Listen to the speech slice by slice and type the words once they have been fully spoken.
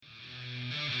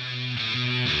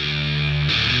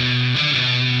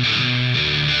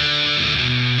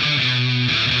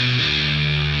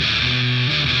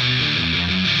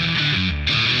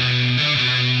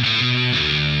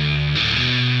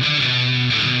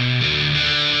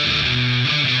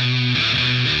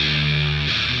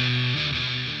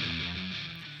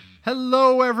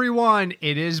Hello, everyone.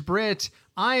 It is Britt.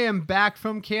 I am back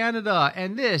from Canada,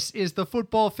 and this is the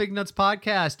Football Fig Nuts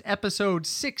Podcast, episode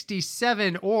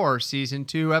 67, or season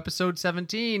 2, episode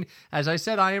 17. As I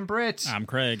said, I am Britt. I'm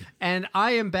Craig. And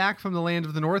I am back from the land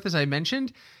of the north, as I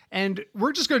mentioned. And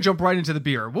we're just going to jump right into the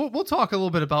beer. We'll talk a little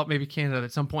bit about maybe Canada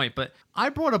at some point, but I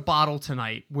brought a bottle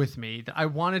tonight with me that I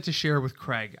wanted to share with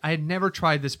Craig. I had never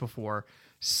tried this before.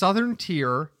 Southern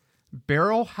Tier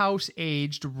Barrel House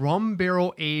Aged Rum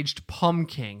Barrel Aged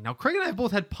Pumpkin. Now, Craig and I have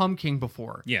both had Pumpkin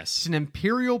before. Yes. It's an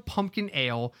Imperial Pumpkin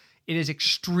Ale. It is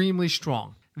extremely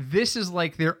strong. This is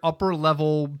like their upper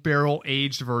level barrel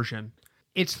aged version.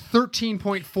 It's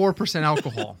 13.4%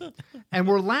 alcohol. And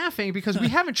we're laughing because we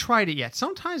haven't tried it yet.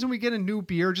 Sometimes when we get a new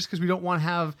beer, just because we don't want to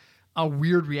have a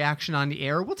weird reaction on the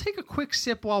air, we'll take a quick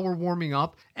sip while we're warming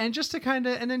up and just to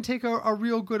and then take a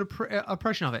real good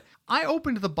impression of it. I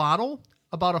opened the bottle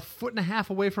about 1.5 feet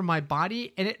away from my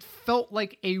body, and it felt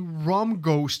like a rum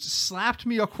ghost slapped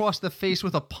me across the face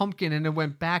with a pumpkin and it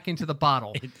went back into the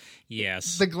bottle.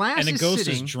 Yes. The glass and the is ghost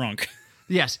sitting, is drunk.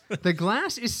 Yes, the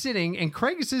glass is sitting, and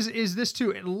Craig's is this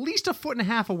too, at least 1.5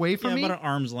 feet away from me. About an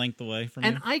arm's length away from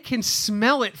and you. I can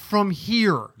smell it from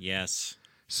here. Yes.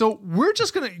 So we're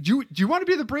just gonna. Do you want to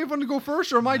be the brave one to go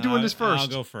first, or am I doing this first? I'll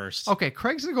go first. Okay,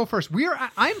 Craig's gonna go first.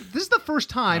 This is the first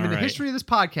time in the right. history of this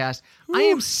podcast I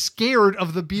am scared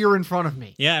of the beer in front of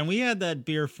me. Yeah, and we had that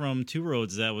beer from Two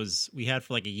Roads we had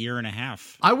for like 1.5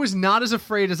 years. I was not as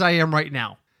afraid as I am right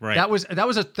now. Right. That was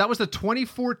the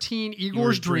 2014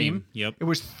 Igor's Dream. Yep. It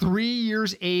was 3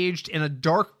 years aged in a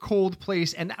dark, cold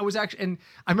place, and that was actually. And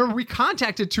I remember we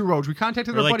contacted Two Roads. We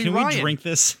contacted We're their like, buddy can Ryan. we drink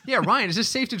this? Yeah, Ryan, is this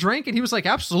safe to drink? And he was like,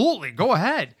 absolutely, go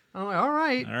ahead. I'm like, all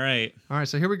right. All right.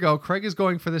 So here we go. Craig is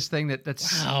going for this thing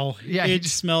that's. Wow. Yeah, it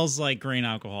smells like grain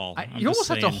alcohol. You almost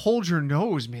have to hold your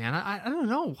nose, man. I don't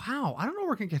know. Wow. I don't know if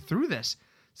we're going to get through this.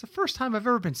 It's the first time I've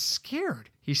ever been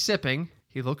scared. He's sipping.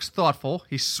 He looks thoughtful.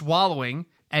 He's swallowing.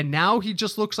 And now he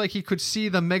just looks like he could see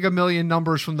the Mega Million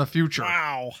numbers from the future.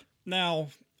 Wow. Now,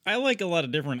 I like a lot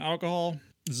of different alcoholic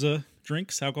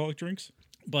drinks,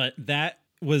 but that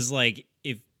was like,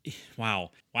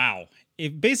 wow.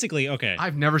 If basically, okay.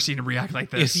 I've never seen him react like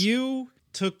this. If you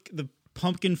took the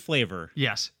pumpkin flavor,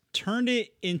 yes, turned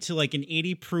it into like an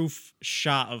 80 proof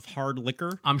shot of hard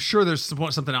liquor, I'm sure there's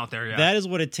something out there. Yeah, that is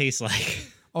what it tastes like.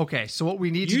 Okay, so what we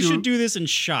need to do... You should do this in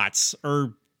shots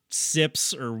or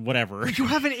sips or whatever. You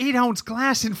have an 8-ounce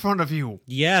glass in front of you.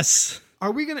 Yes.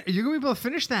 Are you going to be able to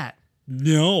finish that?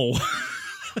 No.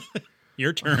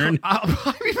 Your turn. I'm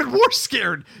even more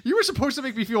scared. You were supposed to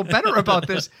make me feel better about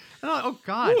this. Oh,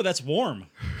 God. Oh, that's warm.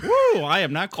 Woo, I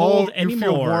am not cold anymore. You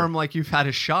feel warm like you've had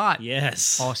a shot.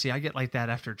 Yes. Oh, see, I get like that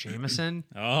after Jameson.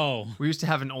 Oh. We used to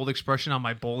have an old expression on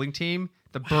my bowling team.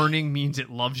 The burning means it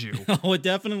loves you. Oh, it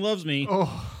definitely loves me.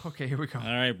 Oh, okay, here we go. All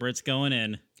right, Britt's going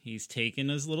in. He's taking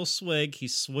his little swig.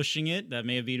 He's swooshing it. That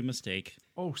may have been a mistake.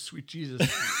 Oh, sweet Jesus.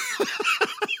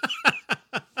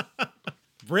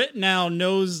 Britt now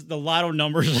knows the lotto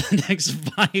numbers for the next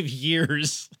 5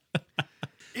 years.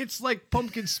 It's like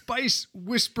pumpkin spice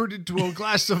whispered into a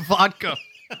glass of vodka.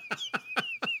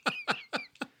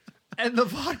 And the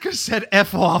vodka said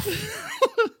F off.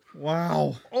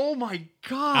 Wow. Oh my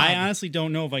God. I honestly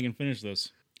don't know if I can finish this.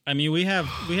 I mean, we have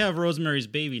Rosemary's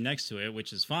Baby next to it,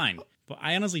 which is fine. But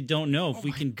I honestly don't know if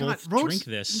we can both drink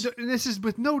this. This is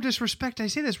with no disrespect. I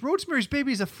say this. Rosemary's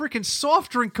Baby is a freaking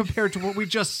soft drink compared to what we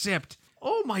just sipped.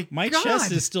 Oh my God. My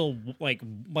chest is still like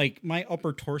my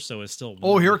upper torso is still warm.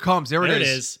 Oh, here it comes. There it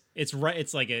is. It's right.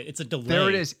 It's a delay. There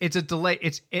it is. It's a delay.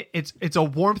 It's a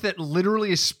warmth that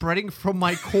literally is spreading from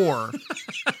my core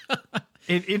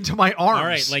into my arms. All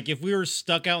right, like if we were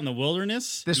stuck out in the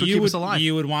wilderness, this would keep us alive.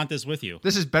 You would want this with you.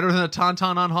 This is better than a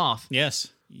Tauntaun on Hoth. Yes.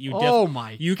 You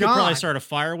You could probably start a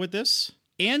fire with this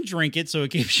and drink it so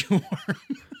it keeps you warm.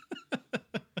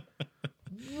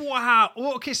 Wow.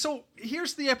 Well, okay, so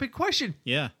here's the epic question.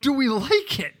 Yeah. Do we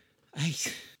like it?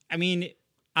 I mean,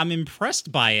 I'm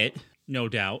impressed by it, no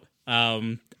doubt.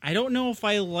 I don't know if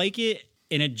I like it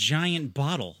in a giant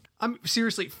bottle.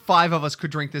 Seriously, 5 of us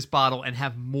could drink this bottle and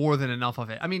have more than enough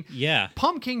of it. I mean, yeah.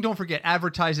 Pumpkin, don't forget,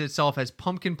 advertises itself as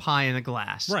pumpkin pie in a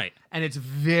glass. Right. And it's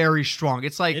very strong.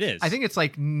 It's like, it is. I think it's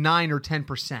like 9 or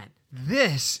 10%.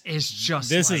 This is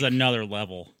just This is another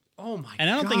level. Oh my God.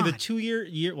 And I don't think the 2 year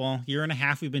and a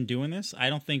half we've been doing this, I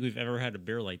don't think we've ever had a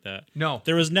beer like that. No.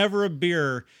 There was never a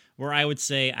beer where I would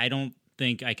say, I don't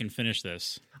think I can finish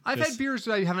this. I've had beers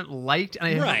that I haven't liked, and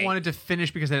I haven't wanted to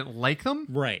finish because I didn't like them.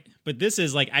 Right. But this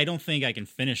is like, I don't think I can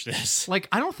finish this. Like,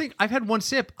 I don't think, I've had one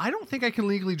sip. I don't think I can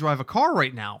legally drive a car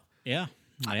right now. Yeah.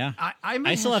 Oh, yeah.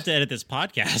 I still have to edit this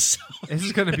podcast. This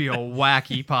is going to be a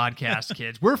wacky podcast,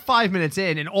 kids. We're 5 minutes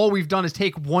in, and all we've done is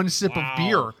take one sip of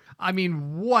beer. I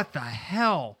mean, what the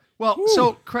hell? Well,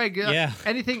 so Craig,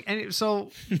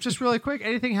 so just really quick,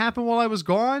 anything happened while I was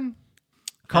gone?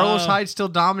 Carlos Hyde still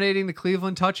dominating the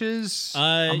Cleveland touches.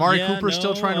 Amari Cooper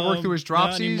still trying to work through his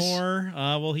dropsies. Not anymore.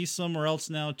 Well, he's somewhere else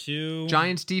now too.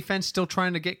 Giants defense still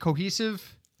trying to get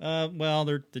cohesive. Well,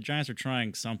 the Giants are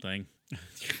trying something.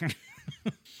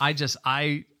 I just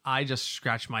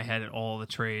scratched my head at all the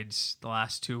trades the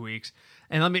last 2 weeks.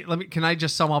 And let me can I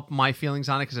just sum up my feelings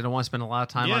on it, because I don't want to spend a lot of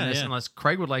time on this unless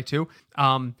Craig would like to.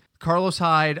 Carlos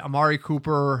Hyde, Amari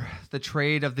Cooper, the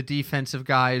trade of the defensive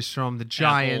guys from the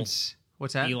Giants. Apple.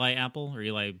 What's that? Eli Apple or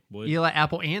Eli Wood? Eli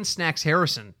Apple and Snacks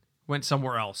Harrison went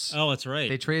somewhere else. Oh, that's right.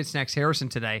 They traded Snacks Harrison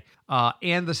today.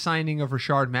 And the signing of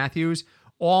Rashard Matthews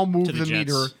all moved the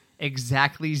meter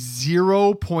exactly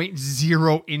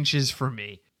 0.0 inches for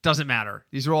me. Doesn't matter.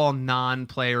 These are all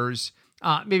non-players.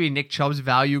 Maybe Nick Chubb's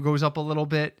value goes up a little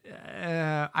bit.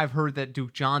 I've heard that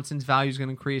Duke Johnson's value is going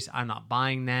to increase. I'm not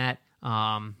buying that.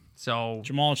 So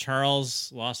Jamal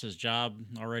Charles lost his job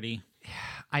already.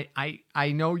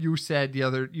 I know you said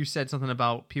something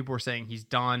about people were saying he's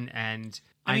done, and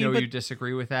I know you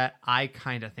disagree with that. I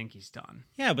kind of think he's done.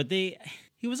 Yeah, but he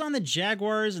was on the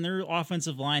Jaguars, and their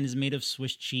offensive line is made of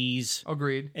Swiss cheese.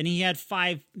 Agreed. And he had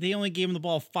 5. They only gave him the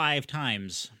ball 5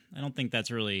 times. I don't think that's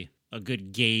really a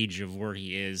good gauge of where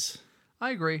he is.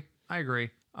 I agree.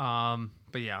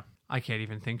 But yeah, I can't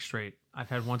even think straight. I've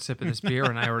had one sip of this beer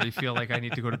and I already feel like I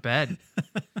need to go to bed.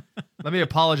 Let me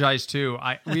apologize too.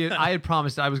 I had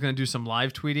promised I was going to do some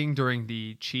live tweeting during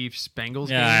the Chiefs Bengals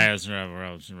game.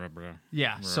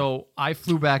 Yeah, so I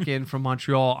flew back in from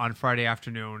Montreal on Friday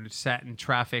afternoon, sat in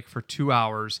traffic for 2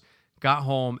 hours, got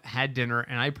home, had dinner,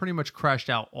 and I pretty much crashed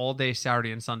out all day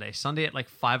Saturday and Sunday. Sunday at like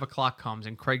 5 o'clock comes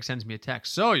and Craig sends me a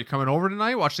text. So you coming over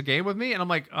tonight? Watch the game with me? And I'm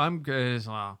like, I'm good.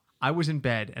 Wow. I was in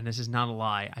bed, and this is not a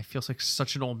lie. I feel like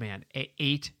such an old man. At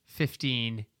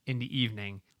 8:15 in the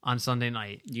evening on Sunday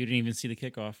night. You didn't even see the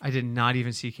kickoff. I did not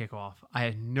even see kickoff. I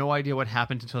had no idea what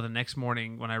happened until the next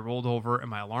morning when I rolled over and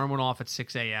my alarm went off at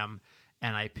 6 a.m.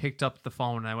 and I picked up the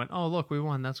phone and I went, oh, look, we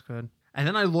won. That's good. And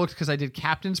then I looked because I did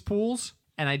captain's pools,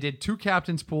 and I did 2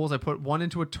 captain's pools. I put one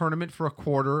into a tournament for a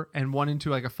quarter and one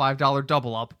into like a $5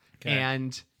 double up. Okay.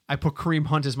 And I put Kareem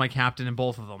Hunt as my captain in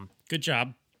both of them. Good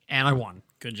job. And I won.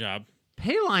 Good job.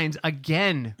 Paylines,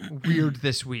 again, weird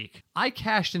this week. I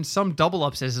cashed in some double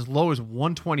ups as low as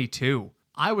 122.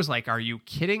 I was like, are you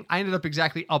kidding? I ended up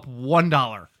exactly up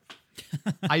 $1.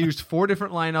 I used 4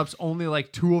 different lineups, only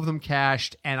like 2 of them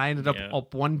cashed, and I ended up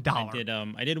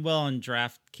 $1. I did well on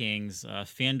DraftKings.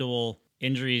 FanDuel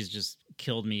injuries just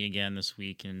killed me again this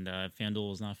week, and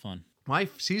FanDuel was not fun. My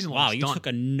season was done. Wow, you took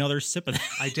another sip of that.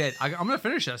 I did. I'm going to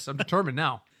finish this. I'm determined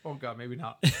now. Oh, God, maybe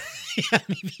not. Yeah,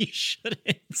 maybe you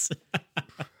shouldn't.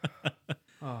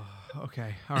 Oh,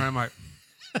 okay. All right, Mike.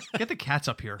 Get the cats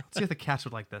up here. Let's see if the cats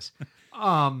would like this.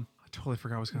 I totally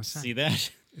forgot what I was going to say. See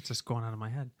that? It's just going out of my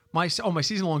head. My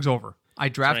season long's over. I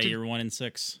drafted. Right, you're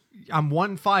 1-6. I'm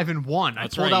 1-5-1. I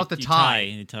pulled out the tie.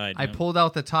 You tied. I pulled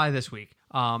out the tie this week.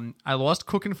 I lost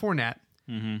Cook and Fournette.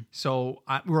 Mm-hmm. So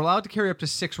we were allowed to carry up to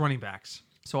 6 running backs.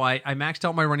 So I maxed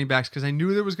out my running backs because I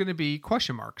knew there was going to be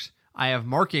question marks. I have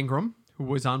Mark Ingram, who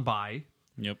was on bye.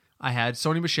 Yep. I had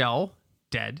Sony Michel,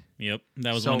 dead. Yep.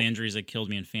 That was one of the injuries that killed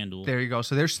me in FanDuel. There you go.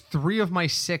 So there's 3 of my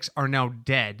 6 are now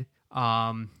dead.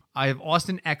 I have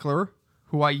Austin Eckler,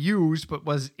 who I used but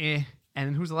was eh.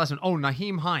 And who's the last one? Oh,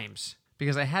 Naheem Himes.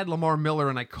 Because I had Lamar Miller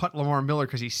and I cut Lamar Miller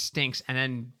because he stinks. And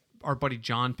then our buddy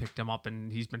John picked him up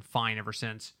and he's been fine ever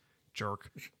since. Jerk.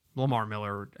 Lamar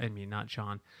Miller, not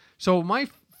John. So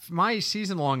my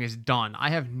season long is done. I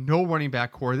have no running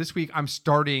back core. This week I'm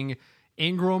starting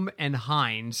Ingram and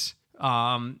Hines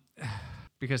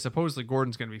because supposedly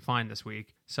Gordon's going to be fine this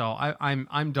week. So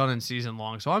I'm done in season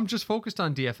long. So I'm just focused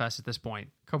on DFS at this point.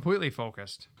 Completely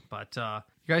focused. But you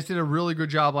guys did a really good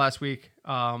job last week.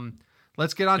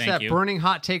 Let's get on to that burning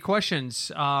hot take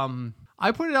questions.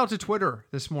 I put it out to Twitter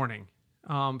this morning.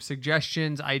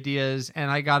 Suggestions, ideas,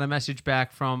 and I got a message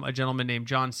back from a gentleman named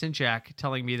John Sinchak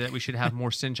telling me that we should have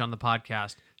more Cinch on the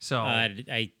podcast. So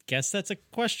I guess that's a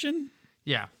question.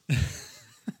 Yeah.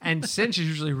 And Cinch is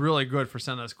usually really good for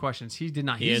sending us questions. He did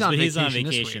not. He's on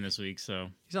vacation this week. So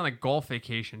he's on a golf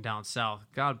vacation down south.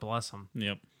 God bless him.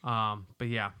 Yep. But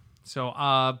yeah. So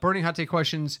burning hot take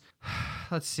questions.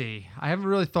 Let's see. I haven't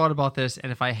really thought about this,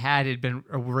 and if I had, it'd been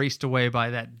erased away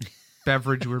by that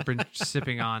beverage we've been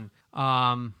sipping on.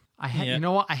 I had, you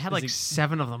know what? I had like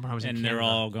 7 of them when I was in Canada. And they're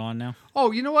all gone now?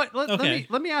 Oh, you know what?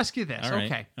 Let me ask you this.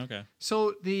 Right. Okay.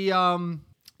 So the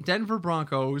Denver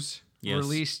Broncos Yes.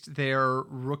 released their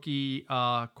rookie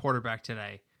quarterback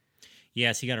today.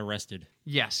 Yes, he got arrested.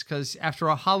 Yes, because after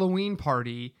a Halloween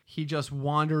party, he just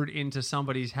wandered into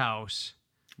somebody's house.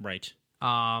 Right.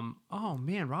 Oh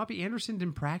man, Robbie Anderson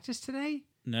didn't practice today?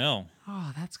 No.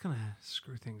 Oh, that's gonna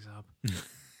screw things up.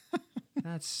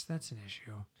 That's an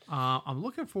issue. I'm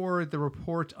looking for the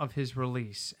report of his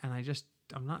release, and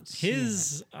I'm not seeing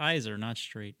His it. eyes are not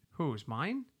straight. Whose?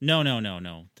 Mine? No.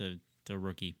 The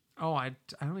rookie. Oh, I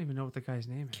don't even know what the guy's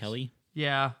name is. Kelly?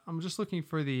 Yeah, I'm just looking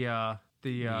for the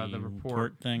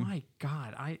report thing? My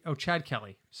God, Chad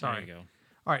Kelly. Sorry. There you go.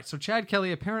 All right, so Chad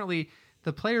Kelly, apparently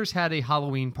the players had a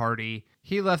Halloween party.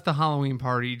 He left the Halloween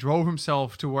party, drove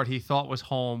himself to what he thought was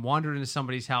home, wandered into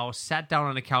somebody's house, sat down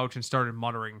on a couch, and started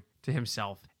muttering to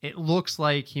himself. It looks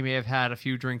like he may have had a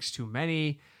few drinks too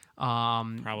many.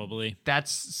 Probably.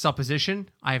 That's supposition.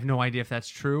 I have no idea if that's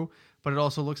true, but it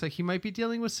also looks like he might be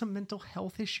dealing with some mental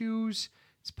health issues.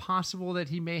 It's possible that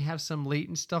he may have some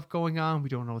latent stuff going on. We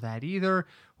don't know that either.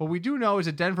 What we do know is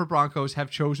that Denver Broncos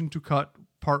have chosen to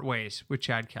part ways with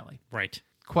Chad Kelly. Right.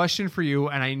 Question for you,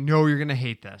 and I know you're going to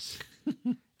hate this.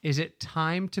 Is it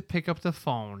time to pick up the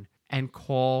phone and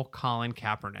call Colin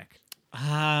Kaepernick?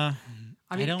 I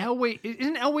mean, don't...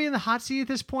 isn't Elway in the hot seat at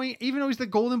this point, even though he's the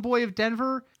golden boy of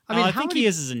Denver? I think he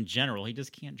is in general. He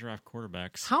just can't draft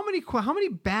quarterbacks. How many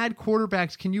bad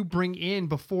quarterbacks can you bring in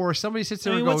before somebody sits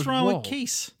there and goes, what's wrong Whoa. with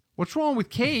Case? What's wrong with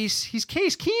Case? He's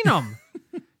Case Keenum.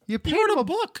 You paid him a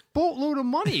boatload of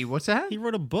money. What's that? He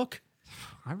wrote a book.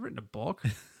 I've written a book.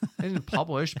 I didn't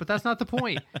publish, but that's not the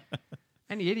point.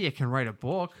 Any idiot can write a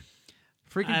book.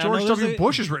 Freaking George W.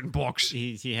 Bush has written books.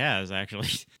 He has, actually.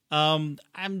 I'm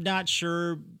not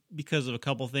sure because of a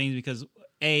couple things. Because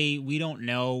we don't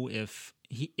know if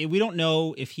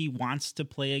he wants to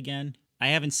play again. I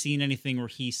haven't seen anything where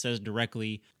he says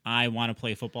directly, I want to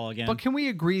play football again. But can we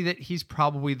agree that he's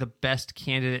probably the best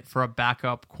candidate for a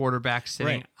backup quarterback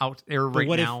sitting out there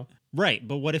now? Right,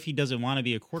 but what if he doesn't want to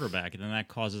be a quarterback, and then that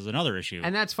causes another issue?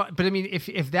 And that's fine. But I mean,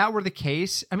 if that were the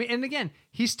case, I mean, and again,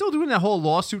 he's still doing that whole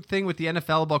lawsuit thing with the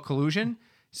NFL about collusion.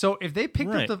 So if they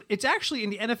picked up it's actually in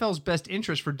the NFL's best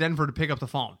interest for Denver to pick up the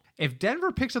phone. If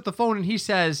Denver picks up the phone and he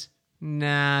says,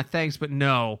 nah, thanks, but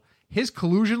no, his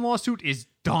collusion lawsuit is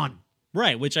done.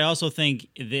 Right, which I also think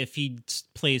that if he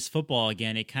plays football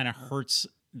again, it kind of hurts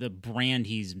the brand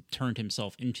he's turned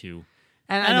himself into.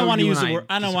 And I don't want to use the word.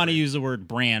 I don't want to use the word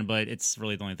brand, but it's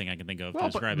really the only thing I can think of to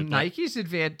describe it. Nike's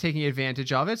taking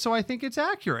advantage of it, so I think it's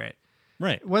accurate.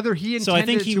 Right. Whether he intended to so I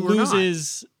think he or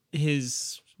loses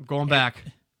his going back.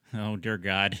 Oh dear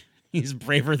God, he's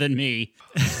braver than me.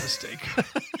 Mistake.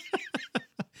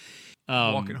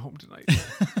 Walking home tonight.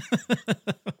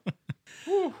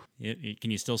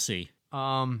 Can you still see?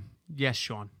 Yes,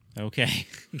 Sean. Okay,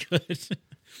 good.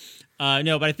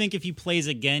 No, but I think if he plays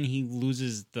again, he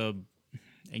loses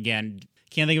again,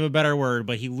 can't think of a better word,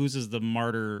 but he loses the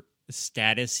martyr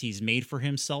status he's made for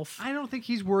himself. I don't think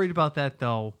he's worried about that,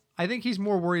 though. I think he's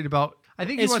more worried about. I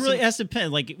think it has to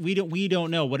depend. Like we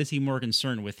don't know. What is he more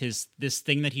concerned with? This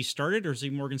thing that he started, or is he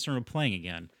more concerned with playing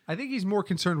again? I think he's more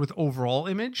concerned with overall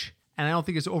image, and I don't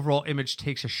think his overall image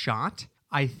takes a shot.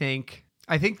 I think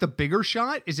the bigger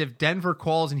shot is if Denver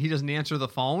calls and he doesn't answer the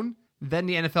phone, then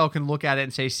the NFL can look at it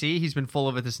and say, see, he's been full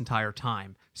of it this entire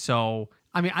time. So,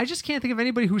 I mean, I just can't think of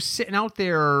anybody who's sitting out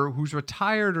there who's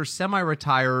retired or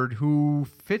semi-retired who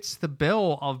fits the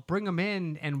bill of bring him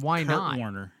in and why not?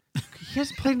 Warner. He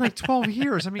hasn't played in like 12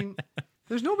 years. I mean,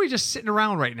 there's nobody just sitting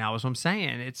around right now is what I'm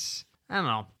saying. I don't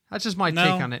know. That's just my take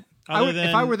on it.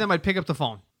 If I were them, I'd pick up the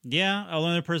phone. Yeah, the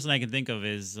only person I can think of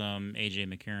is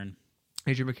AJ McCarron.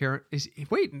 AJ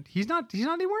McCarron he's not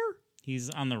anywhere?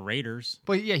 He's on the Raiders.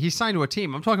 But yeah, he's signed to a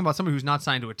team. I'm talking about somebody who's not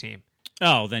signed to a team.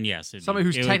 Oh, then yes. Somebody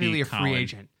who's technically a free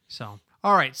agent. So,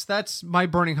 all right. So that's my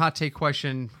burning hot take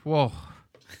question. Whoa.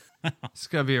 It's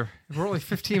going to be we're only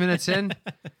 15 minutes in.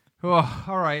 Oh,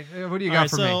 all right. What do you got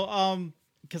for me? So,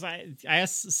 because I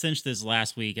asked Cinch this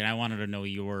last week, and I wanted to know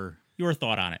your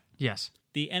thought on it. Yes.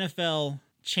 The NFL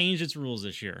changed its rules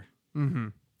this year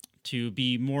to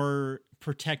be more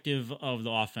protective of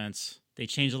the offense. They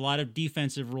changed a lot of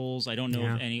defensive rules. I don't know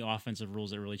of any offensive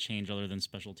rules that really change other than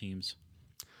special teams.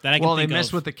 That I can think they messed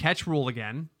of. with the catch rule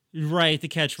again. Right, the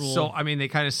catch rule. So, I mean, they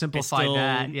kind of simplified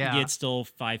that. Yeah. It's still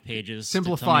 5 pages.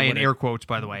 Simplify in air quotes,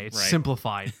 by the way. It's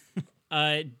simplified.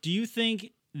 Do you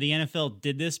think the NFL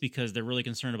did this because they're really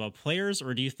concerned about players,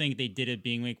 or do you think they did it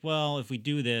being like, well, if we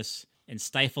do this and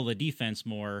stifle the defense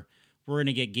more, we're going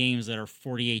to get games that are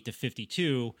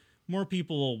 48-52. More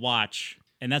people will watch,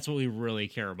 and that's what we really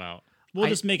care about. We'll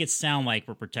just make it sound like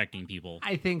we're protecting people.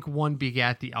 I think one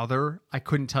begat the other. I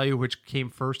couldn't tell you which came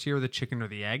first here, the chicken or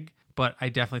the egg, but I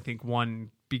definitely think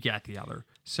one begat the other.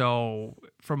 So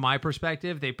from my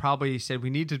perspective, they probably said we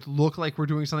need to look like we're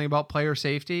doing something about player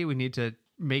safety. We need to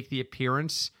make the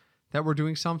appearance that we're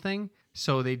doing something.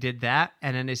 So they did that.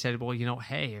 And then they said, well,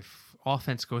 hey, if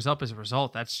offense goes up as a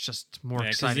result, that's just more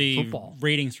exciting football.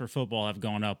 Ratings for football have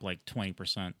gone up like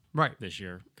 20% right this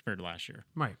year compared to last year.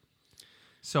 Right.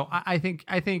 So I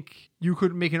think you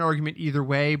could make an argument either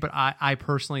way, but I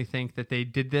personally think that they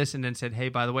did this and then said, hey,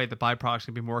 by the way, the byproduct's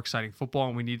going to be more exciting football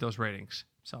and we need those ratings.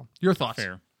 So your thoughts?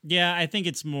 Fair. Yeah, I think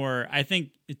it's more, I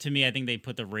think they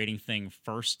put the rating thing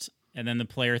first and then the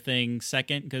player thing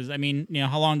second. Because,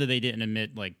 how long did they didn't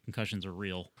admit like concussions are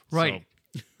real? Right.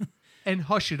 So. And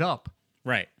hush it up.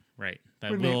 Right.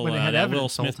 That when they had that evidence Will the whole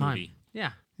Smith time. movie.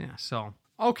 Yeah. So,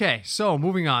 okay. So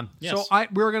moving on. Yes. So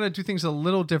we're going to do things a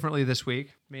little differently this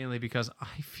week, mainly because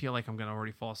I feel like I'm going to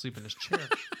already fall asleep in this chair.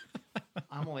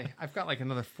 I've got like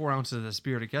another 4 ounces of this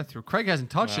beer to get through. Craig hasn't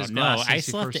touched his glass. No, I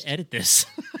still have to edit this.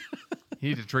 You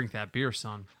need to drink that beer,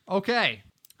 son. Okay.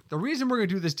 The reason we're going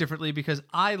to do this differently because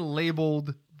I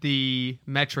labeled the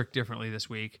metric differently this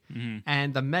week,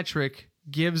 and the metric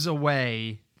gives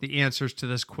away the answers to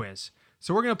this quiz.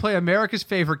 So we're going to play America's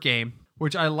favorite game,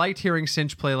 which I liked hearing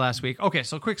Cinch play last week. Okay,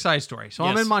 so quick side story. So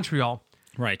I'm in Montreal.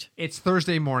 Right. It's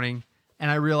Thursday morning, and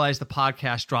I realize the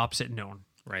podcast drops at noon.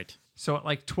 Right. So at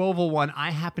like 12:01, I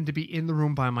happen to be in the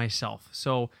room by myself.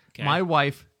 So my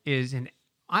wife is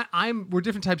we're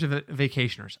different types of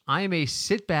vacationers. I am a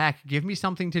sit back, give me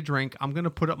something to drink, I'm going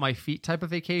to put up my feet type of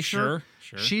vacationer.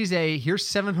 Sure. She's here's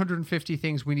 750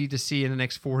 things we need to see in the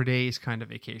next 4 days kind of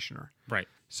vacationer. Right.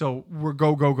 So we're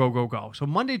go. So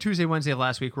Monday, Tuesday, Wednesday of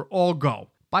last week, we're all go.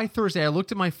 By Thursday, I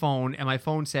looked at my phone, and my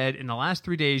phone said, in the last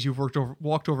 3 days, you've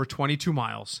walked over 22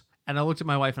 miles. And I looked at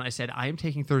my wife, and I said, I am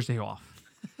taking Thursday off.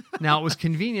 Now, it was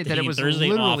convenient that it was Thursday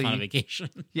literally... off on a vacation.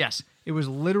 Yes, it was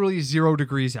literally 0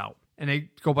 degrees out. And they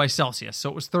go by Celsius. So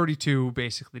it was 32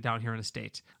 basically down here in the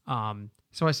States.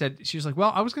 So I said, she was like,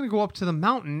 well, I was going to go up to the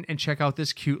mountain and check out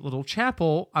this cute little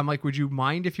chapel. I'm like, would you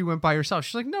mind if you went by yourself?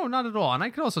 She's like, no, not at all. And I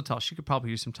could also tell she could probably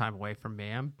use some time away from me.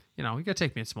 You got to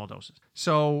take me in small doses.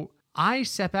 So I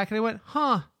sat back and I went,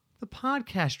 the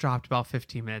podcast dropped about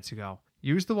 15 minutes ago.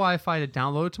 Used the Wi-Fi to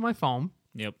download it to my phone.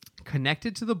 Yep.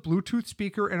 Connected to the Bluetooth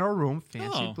speaker in our room.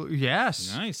 Fancy.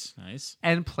 Yes. Nice.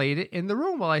 And played it in the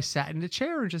room while I sat in the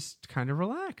chair and just kind of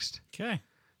relaxed. Okay.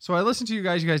 So I listened to you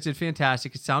guys. You guys did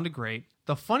fantastic. It sounded great.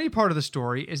 The funny part of the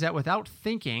story is that without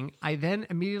thinking, I then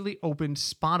immediately opened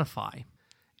Spotify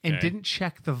and didn't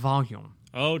check the volume.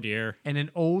 Oh, dear. In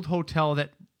an old hotel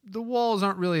that the walls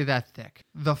aren't really that thick.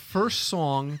 The first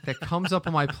song that comes up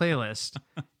on my playlist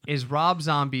is Rob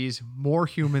Zombie's More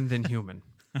Human Than Human.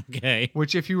 Okay.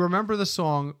 Which, if you remember the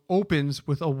song, opens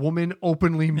with a woman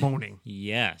openly moaning.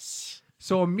 Yes.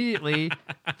 So immediately,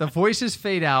 the voices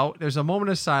fade out, there's a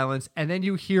moment of silence, and then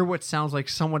you hear what sounds like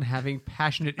someone having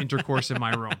passionate intercourse in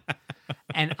my room.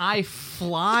 And I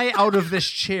fly out of this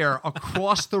chair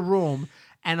across the room,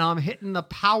 and I'm hitting the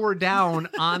power down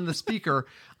on the speaker.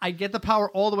 I get the power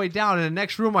all the way down, and in the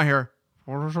next room I hear...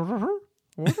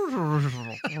 I'm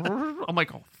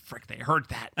like, oh, frick, they heard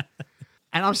that.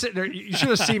 And I'm sitting there. You should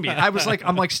have seen me.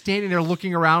 I'm like standing there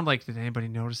looking around. Like, did anybody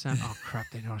notice that? Oh crap!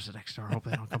 They noticed it next door. I hope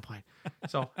they don't complain.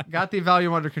 So got the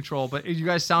volume under control. But you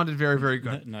guys sounded very, very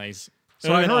good. Nice. So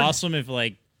it would have been awesome if,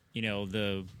 like,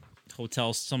 the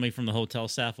somebody from the hotel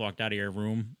staff walked out of your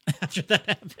room after that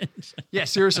happened. Yeah,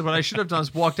 seriously. What I should have done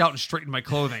is walked out and straightened my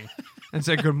clothing and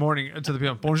said good morning to the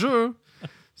people. Bonjour.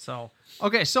 So,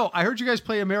 okay, so I heard you guys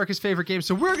play America's favorite game,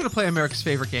 so we're going to play America's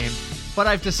favorite game, but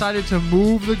I've decided to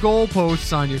move the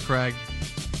goalposts on you, Craig.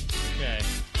 Okay.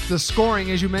 The scoring,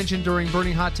 as you mentioned during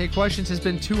Burning Hot Take Questions, has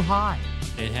been too high.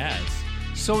 It has.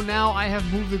 So now I have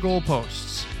moved the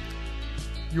goalposts.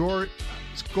 Your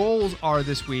goals are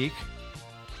this week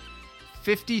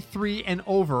 53 and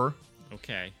over.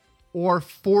 Okay. Or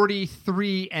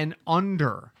 43 and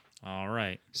under. All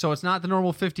right. So it's not the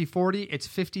normal 50-40, it's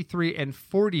 53 and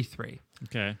 43.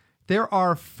 Okay. There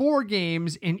are 4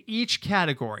 games in each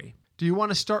category. Do you want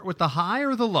to start with the high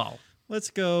or the low? Let's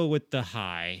go with the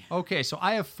high. Okay, so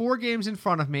I have 4 games in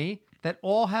front of me that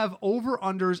all have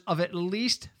over-unders of at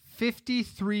least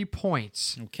 53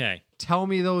 points. Okay. Tell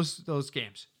me those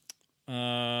games.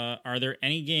 Are there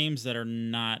any games that are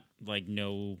not, like,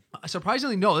 no...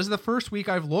 Surprisingly, no. This is the first week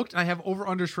I've looked. I have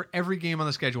over-unders for every game on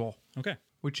the schedule. Okay.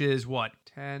 Which is what?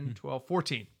 10, 12,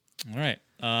 14. All right.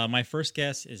 My first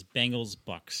guess is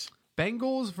Bengals-Bucks.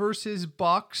 Bengals versus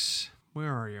Bucks.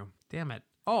 Where are you? Damn it.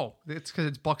 Oh, it's because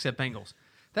it's Bucks at Bengals.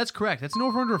 That's correct. That's an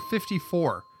over-under of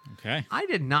 54. Okay. I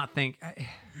did not think.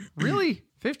 Really?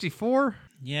 54?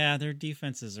 Yeah, their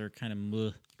defenses are kind of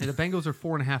meh. And the Bengals are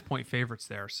 4.5-point favorites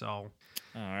there. So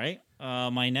All right.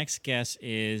 My next guess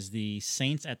is the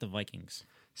Saints at the Vikings.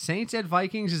 Saints at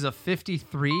Vikings is a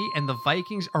 53, and the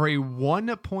Vikings are a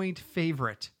 1-point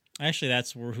favorite. Actually,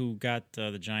 that's who got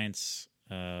the Giants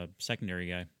secondary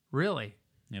guy. Really?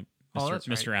 Yep. Oh, that's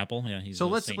right. Mr. Apple. Yeah, he's So a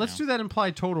let's Saint let's now. do that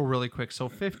implied total really quick. So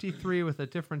 53 with a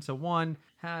difference of 1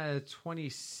 has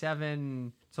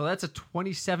 27. So that's a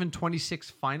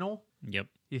 27-26 final. Yep.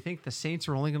 You think the Saints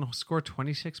are only going to score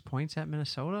 26 points at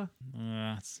Minnesota?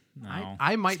 No.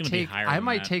 I might It's gonna be take higher I than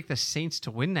might that. take the Saints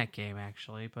to win that game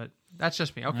actually, but that's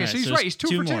just me. Okay, right, so he's so right. there's He's two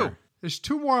two for more. two. There's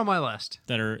 2 more on my list.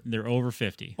 They're over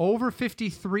 50. Over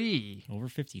 53. Over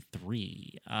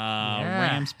 53. Yes.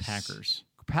 Rams Packers.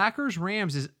 Packers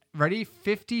Rams is ready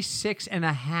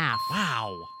 56.5.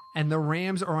 Wow. And the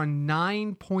Rams are a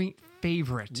 9-point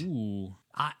favorite. Ooh.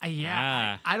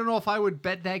 I don't know if I would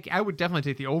bet that. I would definitely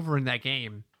take the over in that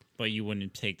game. But you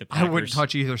wouldn't take the Packers. I wouldn't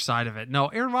touch either side of it. No,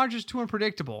 Aaron Rodgers is too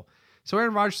unpredictable. So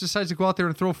Aaron Rodgers decides to go out there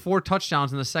and throw 4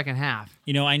 touchdowns in the second half.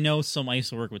 You know, I used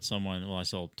to work with someone. Well, I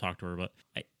still talk to her, but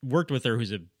I worked with her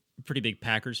who's a pretty big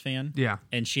Packers fan. Yeah.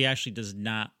 And she actually does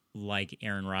not like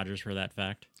Aaron Rodgers for that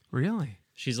fact. Really?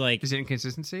 She's like, Is it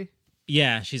inconsistency?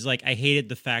 yeah, she's like, I hated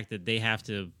the fact that they have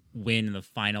to win in the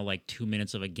final 2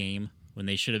 minutes of a game when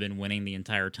they should have been winning the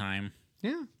entire time.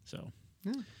 Yeah. So,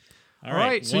 Yeah. all All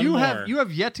right. So one you more.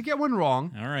 have yet to get one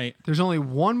wrong. All right. There's only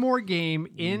one more game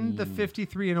in the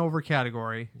 53 and over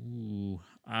category. Ooh.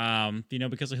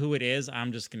 Because of who it is,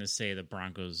 I'm just gonna say the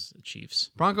Broncos Chiefs.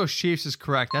 Broncos Chiefs is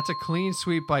correct. That's a clean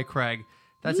sweep by Craig.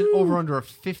 That's an over under of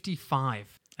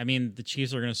 55. I mean, the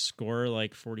Chiefs are gonna score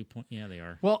 40 points. Yeah, they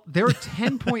are. Well, they're a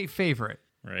 10-point favorite.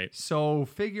 Right. So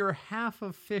figure half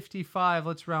of 55,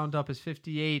 let's round up, is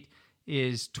 58,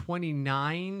 is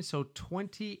 29. So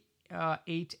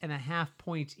 28.5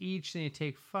 points each. Then you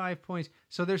take 5 points.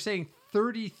 So they're saying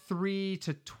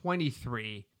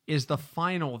 33-23 is the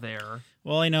final there.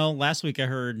 Well, I know last week I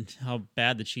heard how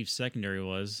bad the Chiefs secondary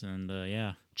was, and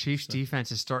yeah. Chiefs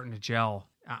defense is starting to gel.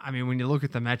 I mean, when you look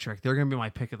at the metric, they're going to be my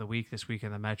pick of the week this week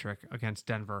in the metric against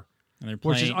Denver. And they're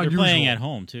Which is playing, they're playing unusual. at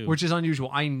home too. Which is unusual.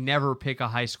 I never pick a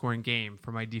high-scoring game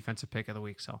for my defensive pick of the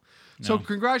week. So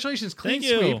congratulations, clean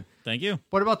Thank you. sweep. Thank you.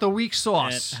 What about the week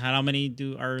sauce? How many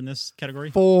are in this category?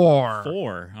 4.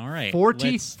 4. All right.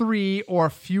 43 or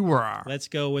fewer. Let's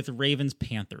go with Ravens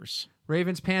Panthers.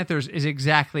 Ravens Panthers is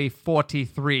exactly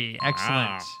 43. Excellent.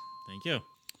 Wow. Thank you.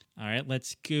 All right,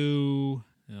 let's go.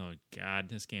 Oh, God,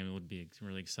 this game would be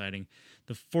really exciting.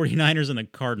 The 49ers and the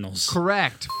Cardinals.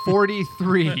 Correct.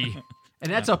 43.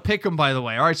 And that's a pick 'em, by the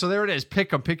way. All right, so there it is.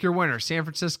 Pick 'em. Pick your winner. San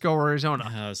Francisco or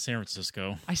Arizona. San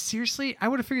Francisco. I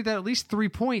would have figured that at least 3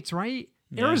 points, right?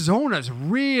 Yeah. Arizona's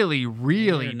really,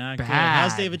 really They're not bad. good.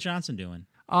 How's David Johnson doing?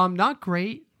 Not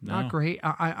great. No. Not great.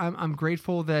 I'm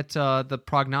grateful that the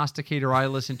prognosticator I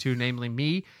listened to, namely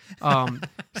me,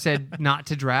 said not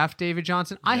to draft David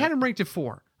Johnson. I had him ranked at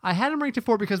 4. I had him ranked at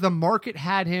 4 because the market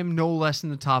had him no less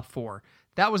than the top 4.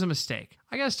 That was a mistake.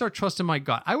 I got to start trusting my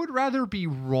gut. I would rather be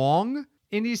wrong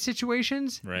in these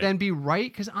situations than be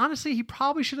right, because honestly, he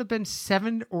probably should have been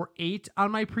 7 or 8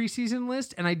 on my preseason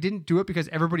list, and I didn't do it because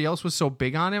everybody else was so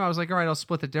big on him. I was like, all right, I'll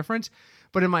split the difference.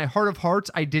 But in my heart of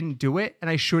hearts, I didn't do it, and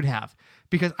I should have,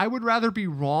 because I would rather be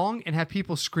wrong and have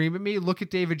people scream at me, look at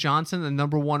David Johnson, the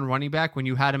number 1 running back, when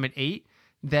you had him at 8,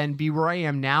 than be where I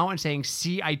am now and saying,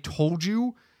 see, I told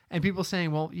you. And people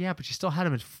saying, well, yeah, but you still had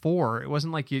him at 4. It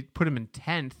wasn't like you put him in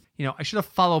 10th. I should have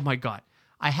followed my gut.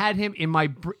 I had him in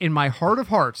my heart of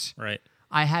hearts. Right.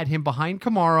 I had him behind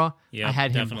Kamara. Yeah, I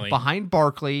had definitely. him behind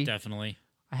Barkley. Definitely.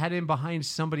 I had him behind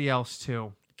somebody else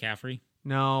too. McCaffrey?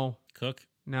 No, Cook?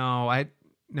 I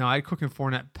had Cook and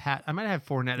Fournette. I might have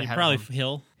Fournette You ahead probably of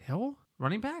him. Hill?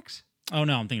 Running backs? Oh,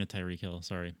 no, I'm thinking of Tyreek Hill.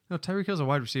 Sorry. No, Tyreek Hill's a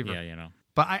wide receiver. Yeah, you know.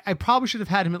 But I probably should have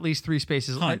had him at least 3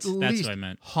 spaces. Hunt, At that's least. what I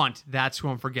meant. Hunt, that's who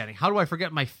I'm forgetting. How do I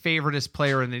forget my favoriteest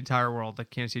player in the entire world, the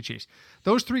Kansas City Chiefs?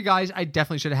 Those 3 guys I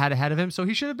definitely should have had ahead of him, so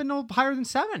he should have been no higher than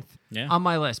 7th on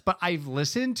my list. But I've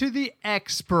listened to the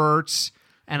experts,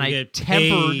 and You get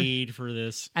paid for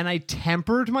this. And I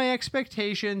tempered my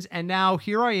expectations, and now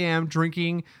here I am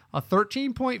drinking a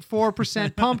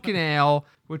 13.4% pumpkin ale,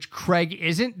 which Craig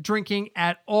isn't drinking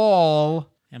at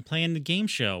all. And playing the game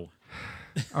show.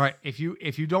 All right, if you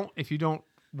don't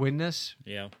win this,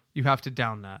 Yeah. you have to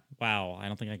down that. Wow, I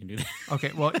don't think I can do that.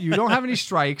 Okay, well, you don't have any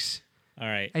strikes, All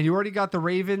right. and you already got the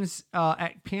Ravens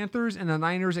at Panthers and the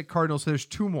Niners at Cardinals, so there's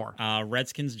 2 more.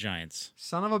 Redskins, Giants.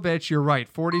 Son of a bitch, you're right,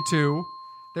 42.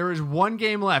 There is one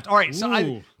game left. All right, so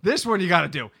Ooh. this one you got to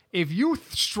do. If you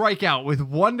strike out with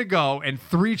 1 to go and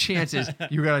 3 chances,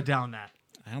 you got to down that.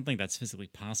 I don't think that's physically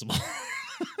possible.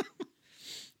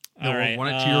 No, All right. run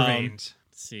it to your veins.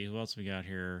 Let's see. Who else we got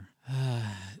here?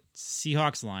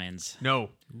 Seahawks, Lions. No.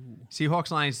 Seahawks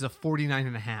Lions is a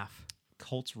 49.5.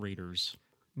 Colts, Raiders.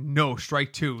 No,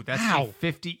 strike 2. That's Ow. a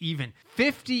 50 even.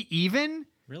 50 even?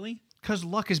 Really? Because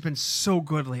Luck has been so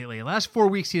good lately. Last 4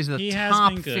 weeks, he is He the has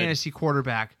top been good. fantasy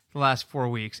quarterback the last 4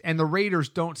 weeks. And the Raiders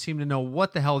don't seem to know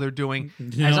what the hell they're doing.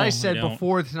 No, As I they said don't.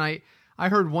 before tonight, I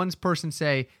heard one person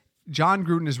say, John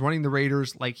Gruden is running the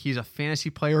Raiders like he's a fantasy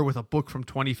player with a book from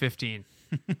 2015.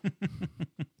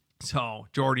 So,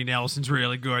 Jordy Nelson's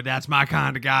really good. That's my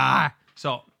kind of guy. So,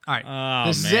 all right. Oh,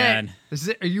 this man. Is it. This is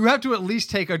it. You have to at least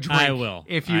take a drink. I will.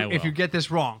 If I will. you get this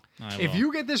wrong. I If will.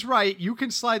 you get this right, you can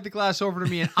slide the glass over to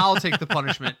me and I'll take the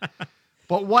punishment.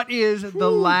 But what is the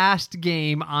last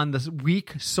game on the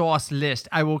weak sauce list?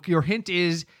 Your hint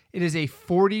is it is a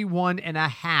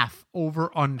 41.5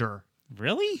 over under.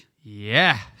 Really?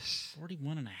 Yes.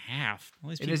 41.5. All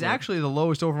these It is people are- actually the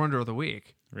lowest over under of the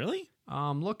week. Really?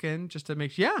 I'm looking just to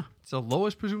make sure. Yeah, it's the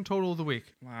lowest presumed total of the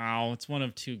week. Wow. It's one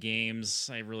of 2 games,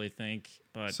 I really think.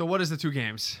 But So what is the 2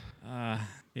 games?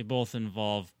 they both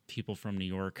involve people from New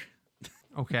York.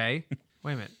 Okay.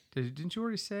 Wait a minute. Didn't you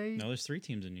already say? No, there's 3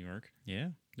 teams in New York. Yeah.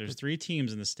 There's 3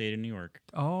 teams in the state of New York.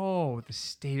 Oh, the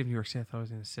state of New York City. I thought it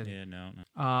was in the city. Yeah,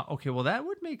 no. Okay, well that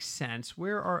would make sense.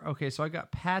 So I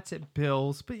got Pats at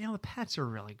Bills, but the Pats are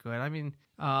really good. I mean,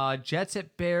 Jets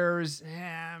at Bears.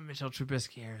 Mitchell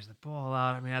Trubisky airs the ball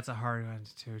out. I mean, that's a hard one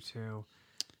too.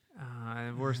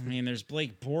 Worst I mean, there's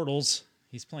Blake Bortles.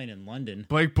 He's playing in London.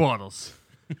 Blake Bortles.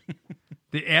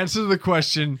 The answer to the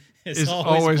question It's is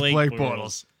always Blake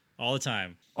Bortles. All the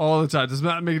time. All the time. Does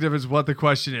not make a difference what the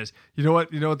question is. You know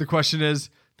what? You know what the question is?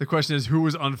 The question is who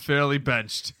was unfairly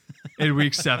benched in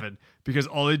week 7 because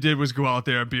all he did was go out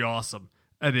there and be awesome.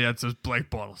 And the answer is Blake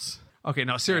Bortles. Okay,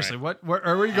 no, seriously, All where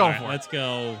are you going All right, for? let's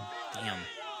go. Damn.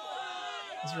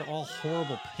 These are all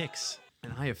horrible picks.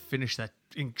 And I have finished that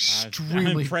I'm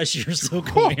extremely. impressed you're so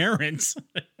coherent.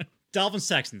 Dolphins,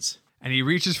 Texans. And he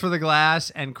reaches for the glass,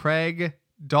 and Craig,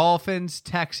 Dolphins,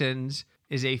 Texans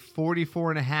is a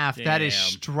 44.5. That is Damn.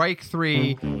 strike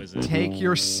 3. Who is it? Take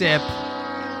your sip.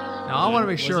 Now, I want to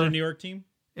make Was sure it a New York team?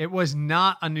 it was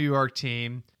not a New York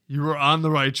team. You were on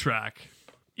the right track.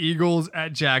 Eagles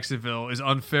at Jacksonville is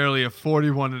unfairly a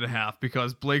 41.5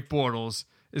 because Blake Bortles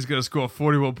is going to score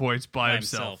 41 points by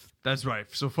himself. That's right.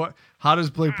 So how does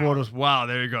Blake Bortles? Wow,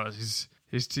 there he goes.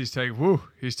 He's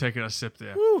taking a sip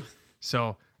there. Woo.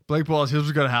 So Blake Bortles, here's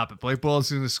what's going to happen. Blake Bortles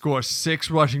is going to score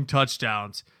 6 rushing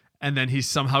touchdowns, and then he's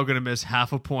somehow going to miss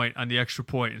half a point on the extra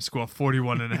point and score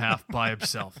 41.5 by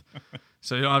himself.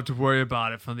 So you don't have to worry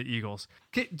about it from the Eagles.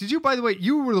 Okay, did you, by the way,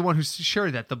 you were the one who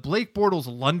shared that. The Blake Bortles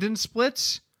London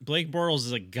splits, Blake Bortles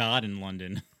is a god in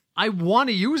London. I want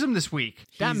to use him this week.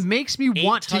 That He's makes me 8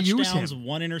 want to use touchdowns, him.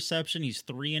 1 interception. He's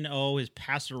 3-0. His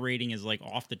passer rating is like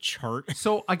off the chart.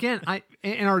 So again,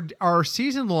 in our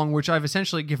season long, which I've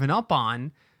essentially given up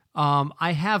on,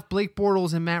 I have Blake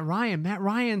Bortles and Matt Ryan. Matt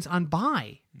Ryan's on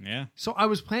bye. Yeah. So I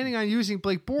was planning on using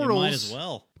Blake You Bortles. might as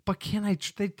well. But can I?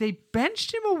 They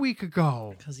benched him a week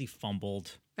ago, Because he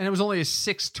fumbled. and it was only a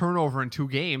 6th turnover in 2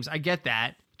 games. I get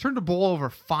that. Turned the ball over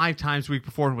 5 times the week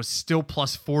before and was still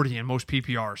plus 40 in most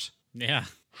PPRs. Yeah.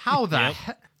 How the Yep.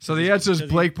 heck? So the answer is because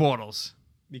he- Blake Bortles.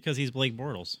 Because he's Blake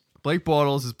Bortles. Blake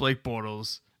Bortles is Blake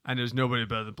Bortles, and there's nobody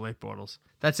better than Blake Bortles.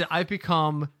 That's it. I've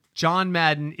become John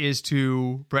Madden is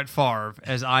to Brett Favre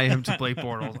as I am to Blake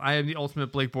Bortles. I am the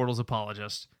ultimate Blake Bortles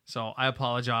apologist. So I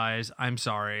apologize. I'm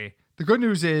sorry. The good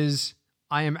news is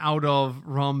I am out of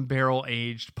rum barrel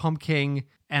aged pumpkin,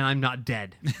 and I'm not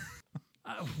dead.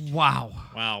 Wow.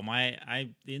 Wow.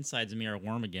 The insides of me are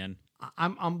warm again.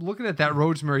 I'm looking at that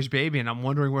Rosemary's Baby, and I'm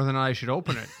wondering whether or not I should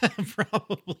open it.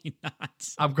 Probably not.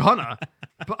 I'm gonna.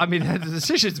 But I mean, the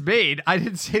decision's made. I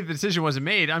didn't say the decision wasn't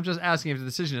made. I'm just asking if the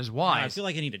decision is I wise. feel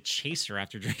like I need a chaser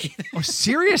after drinking. Oh,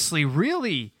 seriously?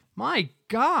 Really? My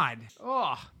God.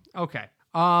 Oh, okay.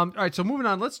 All right, so moving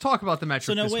on. Let's talk about the metric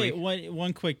So no, this wait. week.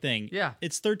 One quick thing. Yeah.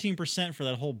 It's 13% for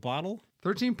that whole bottle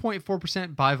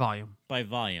 13.4% by volume. by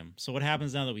volume. So what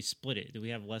happens now that we split it? Do we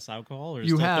have less alcohol, or is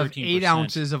You it still have 13%? 8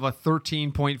 ounces of a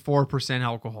 13.4%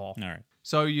 alcohol. All right.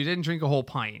 So you didn't drink a whole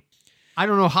pint. I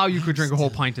don't know how you could drink a whole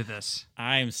pint of this.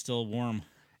 I am still warm.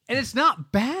 And it's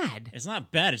not bad. It's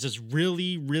not bad. It's just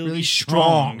really, really, Really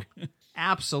strong.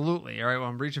 Absolutely. All right, well,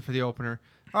 I'm reaching for the opener.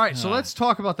 All right, so let's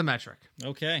talk about the metric.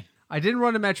 Okay. I didn't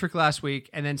run a metric last week,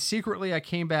 and then secretly I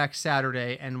came back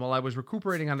Saturday, and while I was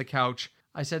recuperating on the couch,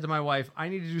 I said to my wife, I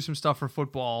need to do some stuff for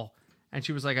football, And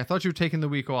she was like, I thought you were taking the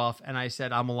week off. And I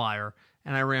said, I'm a liar.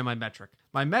 And I ran my metric.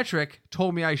 My metric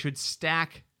told me I should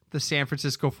stack the San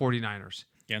Francisco 49ers.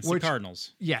 Against the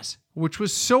Cardinals. Yes, which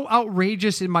was so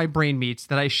outrageous in my brain meats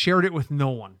that I shared it with no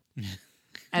one.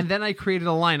 And then I created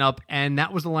a lineup, and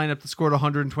that was the lineup that scored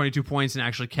 122 points and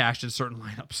actually cashed in certain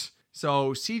lineups.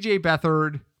 So CJ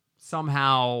Beathard,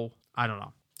 somehow, I don't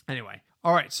know. Anyway,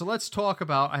 all right, so let's talk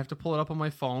about, I have to pull it up on my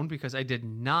phone because I did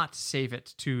not save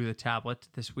it to the tablet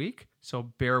this week. So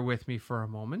bear with me for a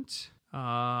moment.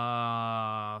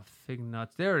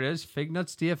 Fignuts. There it is.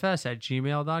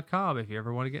 Fignutsdfs@gmail.com. If you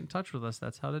ever want to get in touch with us,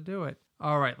 that's how to do it.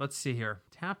 All right, let's see here.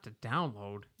 Tap to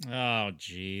download. Oh,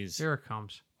 jeez. Here it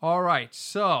comes. All right,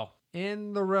 so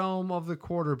in the realm of the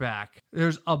quarterback,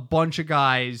 there's a bunch of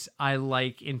guys I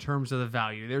like in terms of the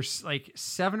value. There's like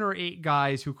 7 or 8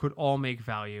 guys who could all make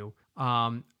value.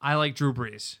 I like Drew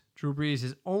Brees. Drew Brees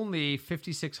is only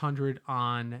 5,600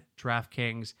 on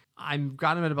DraftKings. I've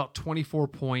got him at about 24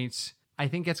 points. I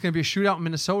think it's going to be a shootout in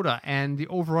Minnesota, and the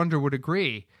over-under would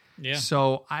agree. Yeah.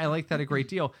 So I like that a great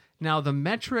deal. Now, the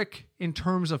metric in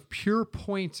terms of pure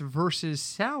points versus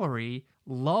salary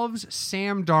loves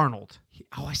Sam Darnold.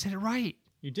 I said it right.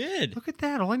 You did. Look at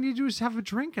that. All I need to do is have a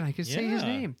drink, and I can say his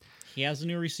name. He has a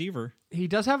new receiver. He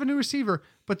does have a new receiver,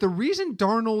 but the reason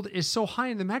Darnold is so high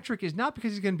in the metric is not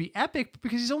because he's going to be epic, but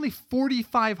because he's only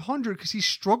 4,500 because he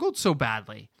struggled so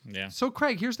badly. Yeah. So,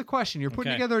 Craig, here's the question. You're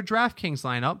putting Okay. together a DraftKings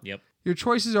lineup. Yep. Your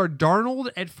choices are Darnold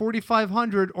at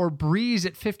 4,500 or Breeze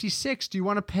at 56. Do you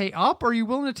want to pay up, or are you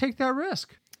willing to take that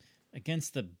risk?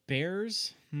 Against the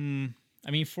Bears? I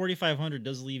mean, 4,500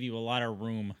 does leave you a lot of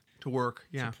room To work,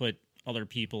 yeah. to put other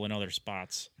people in other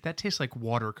spots. That tastes like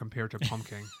water compared to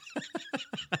pumpkin.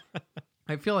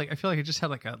 I feel like I just had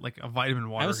like a vitamin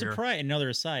water I was here. surprised. Another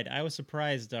aside, I was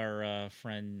surprised our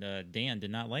friend Dan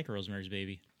did not like Rosemary's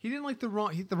Baby. He didn't like the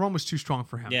rum. The rum was too strong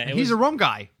for him. Yeah, And it he's was- a rum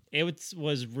guy. It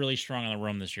was really strong on the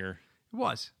rum this year It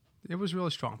was. It was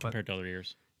really strong, but compared to other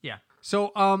years. yeah.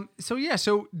 So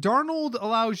Darnold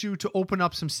allows you to open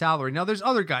up some salary. Now there's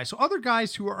other guys. So other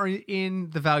guys who are in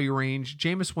the value range: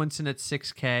 Jameis Winston at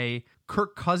 6K,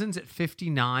 Kirk Cousins at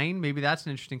 59. Maybe that's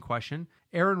an interesting question.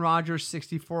 Aaron Rodgers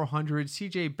 6,400,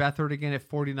 CJ Beathard again at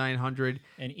 4,900,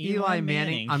 And Eli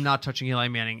Manning. I'm not touching Eli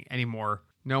Manning anymore.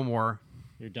 No more.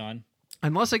 You're done.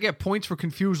 Unless I get points for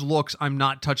confused looks, I'm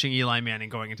not touching Eli Manning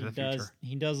going into the future.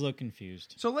 He does look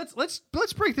confused. So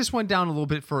let's break this one down a little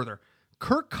bit further.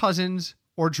 Kirk Cousins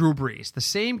or Drew Brees, the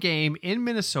same game in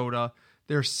Minnesota.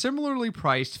 They're similarly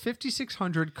priced,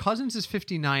 5,600. Cousins is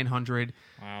 5,900.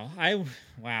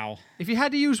 Wow. If you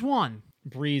had to use one,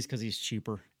 Breeze because he's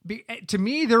cheaper. to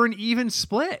me, they're an even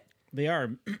split. They are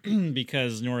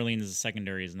because New Orleans'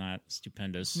 secondary is not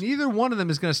stupendous. Neither one of them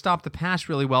is going to stop the pass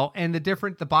really well. And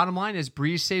the bottom line is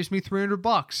Brees saves me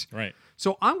 $300. Right.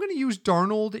 So I'm going to use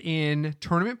Darnold in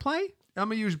tournament play. I'm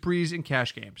going to use Brees in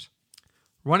cash games.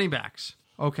 Running backs.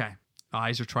 Okay.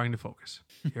 Eyes are trying to focus.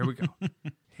 Here we go.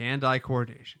 Hand-eye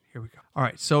coordination. Here we go. All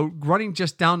right. So running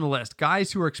just down the list,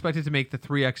 guys who are expected to make the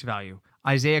 3X value.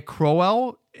 Isaiah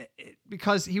Crowell,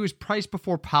 because he was priced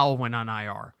before Powell went on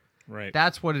IR. Right.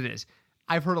 That's what it is.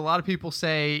 I've heard a lot of people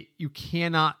say you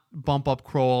cannot bump up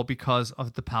Crowell because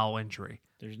of the Powell injury.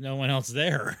 There's no one else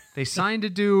there. They signed a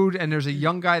dude, and there's a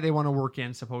young guy they want to work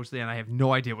in, supposedly, and I have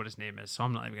no idea what his name is, so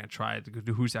I'm not even going to try to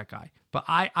do who's that guy. But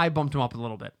I bumped him up a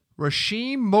little bit.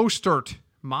 Rasheem Mostert.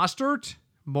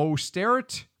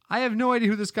 I have no idea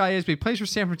who this guy is, but he plays for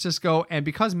San Francisco, and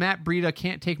because Matt Breida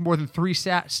can't take more than 3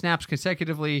 snaps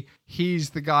consecutively,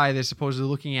 he's the guy they're supposedly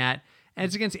looking at. And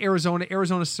it's against Arizona.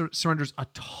 Arizona surrenders a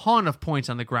ton of points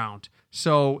on the ground.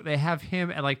 So they have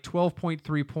him at like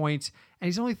 12.3 points, and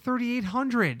he's only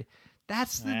 3,800.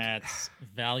 That's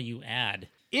value add.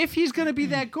 If he's going to be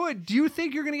that good, do you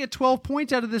think you're going to get 12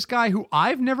 points out of this guy who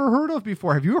I've never heard of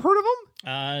before? Have you heard of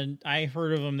him? I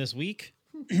heard of him this week.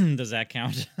 Does that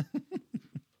count?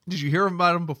 Did you hear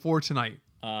about him before tonight?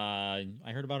 I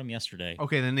heard about him yesterday.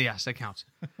 Okay, then yes, that counts.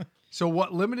 So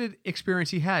what limited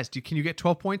experience he has, can you get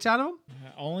 12 points out of him?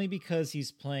 Only because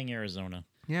he's playing Arizona.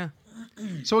 Yeah.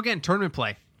 So again, tournament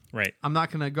play. Right. I'm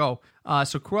not going to go.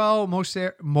 So Crowell,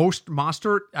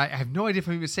 Mostert, I have no idea if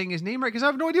I'm even saying his name right because I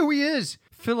have no idea who he is.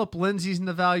 Philip Lindsay's in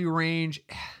the value range.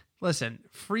 Listen,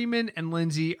 Freeman and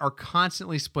Lindsay are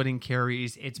constantly splitting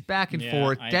carries. It's back and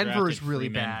forth. Denver is really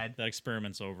bad. That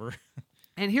experiment's over.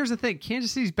 And here's the thing.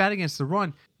 Kansas City's bad against the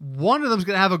run. One of them's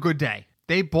going to have a good day.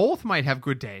 They both might have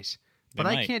good days. But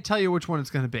I can't tell you which one it's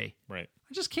going to be. Right.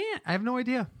 I just can't. I have no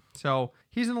idea. So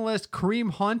he's in the list.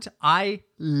 Kareem Hunt. I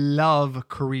love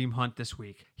Kareem Hunt this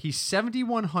week. He's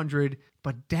 7,100,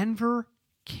 but Denver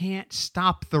can't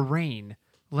stop the rain,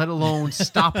 let alone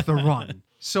stop the run.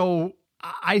 So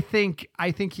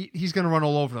he's going to run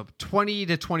all over them. 20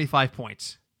 to 25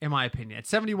 points, in my opinion. At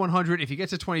 7,100, if he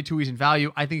gets to 22, he's in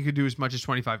value. I think he could do as much as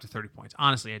 25 to 30 points.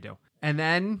 Honestly, I do. And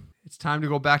then it's time to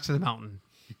go back to the mountain.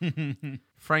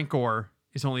 Frank Gore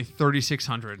is only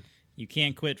 3,600. You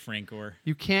can't quit Frank Gore.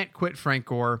 You can't quit Frank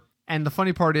Gore. And the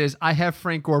funny part is I have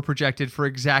Frank Gore projected for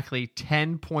exactly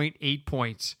 10.8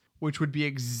 points, which would be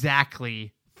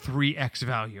exactly 3x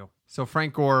value. So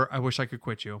Frank Gore, I wish I could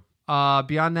quit you.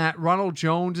 Beyond that, Ronald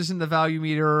Jones is in the value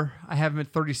meter. I have him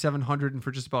at 3,700 and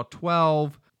for just about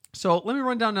 12. So let me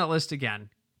run down that list again.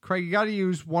 Craig, you got to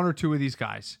use one or two of these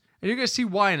guys. And you're going to see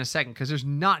why in a second, because there's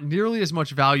not nearly as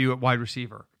much value at wide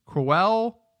receiver.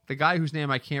 Crowell, the guy whose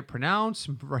name I can't pronounce,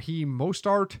 Raheem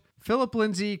Mostart, Philip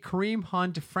Lindsay, Kareem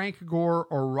Hunt, Frank Gore,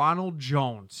 or Ronald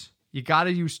Jones. You got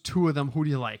to use two of them. Who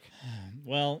do you like?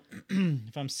 Well,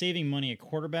 if I'm saving money at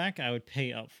quarterback, I would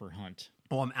pay up for Hunt.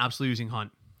 Oh, I'm absolutely using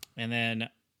Hunt. And then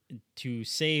to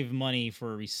save money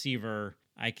for a receiver,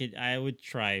 I would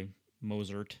try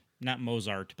Mostert. Not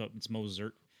Mozart, but it's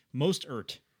Mostert.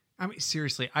 Mostert. I mean,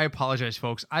 seriously, I apologize,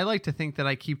 folks. I like to think that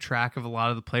I keep track of a lot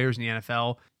of the players in the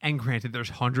NFL, and granted, there's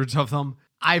hundreds of them.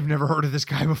 I've never heard of this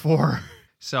guy before.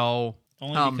 So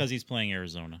only because he's playing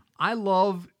Arizona. I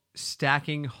love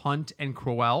stacking Hunt and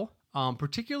Crowell,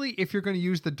 particularly if you're going to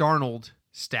use the Darnold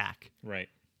stack. Right.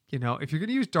 You know, if you're going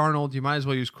to use Darnold, you might as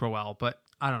well use Crowell, but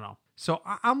I don't know. So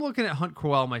I'm looking at Hunt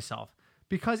Crowell myself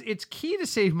because it's key to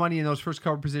save money in those first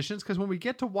cover positions because when we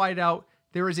get to wideout,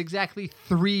 there is exactly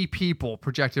 3 people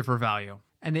projected for value,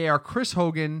 and they are Chris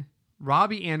Hogan,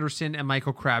 Robbie Anderson, and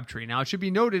Michael Crabtree. Now, it should be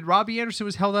noted, Robbie Anderson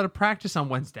was held out of practice on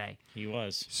Wednesday. He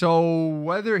was. So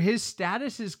whether his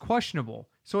status is questionable.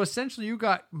 So essentially, you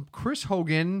got Chris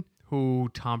Hogan,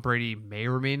 who Tom Brady may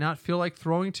or may not feel like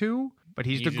throwing to, but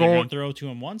he's the goal. Going to throw to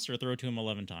him once or throw to him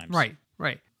 11 times.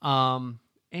 Right.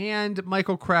 And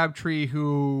Michael Crabtree,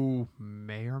 who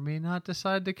may or may not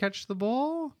decide to catch the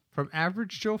ball from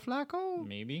average Joe Flacco.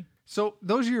 Maybe. So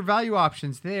those are your value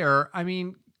options there. I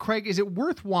mean, Craig, is it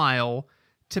worthwhile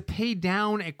to pay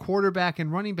down at quarterback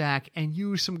and running back and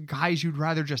use some guys you'd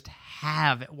rather just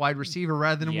have at wide receiver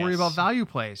rather than worry about value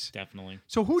plays? Definitely.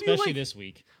 So who do you like? Especially this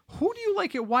week. Who do you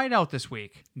like at wideout this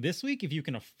week? This week, if you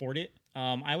can afford it,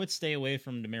 I would stay away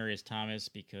from Demaryius Thomas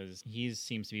because he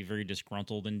seems to be very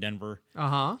disgruntled in Denver.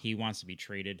 He wants to be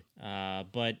traded.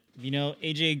 But, you know,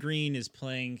 AJ Green is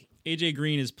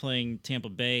playing Tampa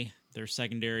Bay. Their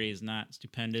secondary is not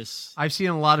stupendous. I've seen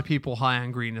a lot of people high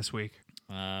on Green this week.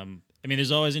 I mean,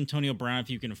 there's always Antonio Brown if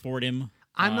you can afford him.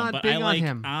 I'm not big on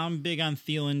him. I'm big on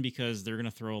Thielen because they're going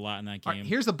to throw a lot in that game. Right,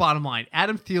 here's the bottom line.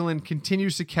 Adam Thielen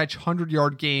continues to catch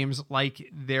 100-yard games like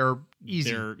they're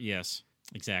easy. Yes,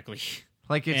 exactly.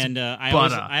 Like it's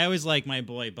I always like my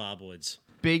boy Bob Woods.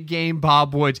 Big game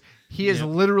Bob Woods. He is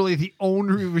literally the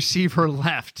only receiver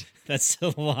left that's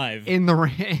still alive in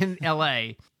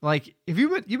LA. Like if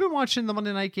you've been watching the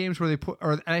Monday night games where they put,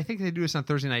 and I think they do this on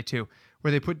Thursday night too,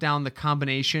 where they put down the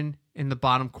combination in the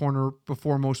bottom corner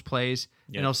before most plays,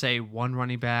 and they'll say 1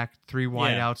 running back, 3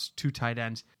 wideouts, 2 tight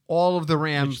ends. All of the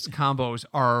Rams combos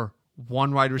are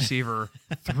 1 wide receiver,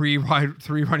 3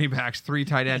 running backs, 3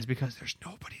 tight ends because there's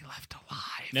nobody left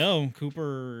alive. No,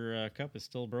 Cooper Kupp is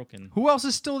still broken. Who else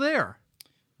is still there?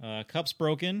 Kupp's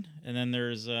broken, and then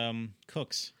there's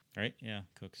Cooks. Right? Yeah,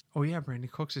 Cooks. Oh yeah, Brandon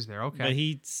Cooks is there. Okay.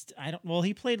 But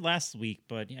he played last week,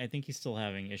 but I think he's still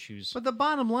having issues. But the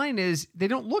bottom line is they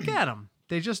don't look at him.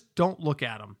 They just don't look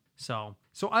at him. So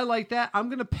I like that. I'm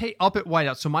going to pay up at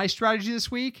wideout. So my strategy this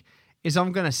week is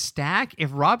I'm going to stack.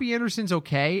 If Robbie Anderson's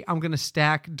okay, I'm going to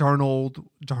stack Darnold.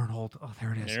 Oh,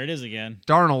 there it is. There it is again.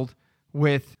 Darnold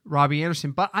with Robbie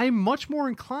Anderson. But I'm much more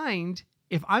inclined,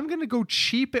 if I'm going to go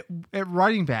cheap at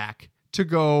running back, to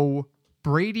go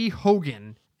Brady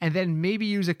Hogan, and then maybe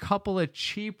use a couple of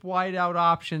cheap wideout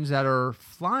options that are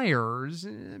flyers.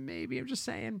 Maybe, I'm just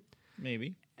saying.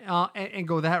 Maybe. And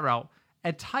go that route.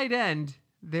 At tight end,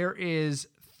 there is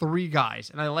 3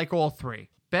 guys, and I like all 3.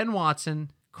 Ben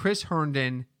Watson, Chris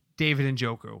Herndon, David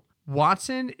Njoku.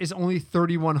 Watson is only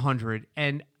 3,100,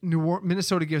 and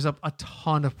Minnesota gives up a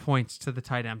ton of points to the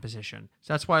tight end position.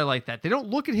 So that's why I like that. They don't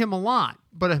look at him a lot,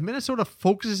 but if Minnesota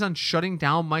focuses on shutting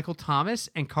down Michael Thomas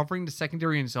and covering the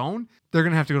secondary and zone, they're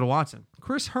going to have to go to Watson.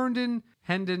 Chris Herndon.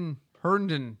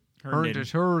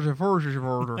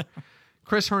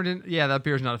 Chris Herndon, yeah, that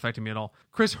beer's not affecting me at all.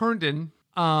 Chris Herndon,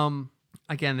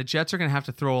 again, the Jets are going to have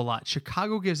to throw a lot.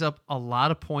 Chicago gives up a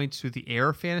lot of points through the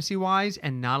air fantasy-wise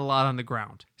and not a lot on the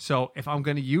ground. So if I'm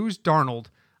going to use Darnold,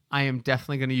 I am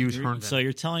definitely going to use Herndon. So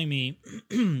you're telling me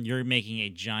you're making a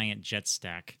giant Jet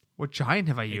stack. What giant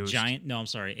have I used? No, I'm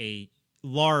sorry.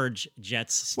 large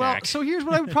Jets Well, stack. so here's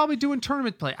what I would probably do in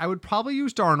tournament play. I would probably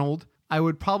use Darnold. I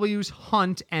would probably use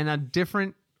Hunt and a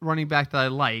different running back that I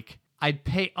like. I'd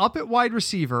pay up at wide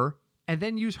receiver and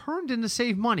then use Herndon to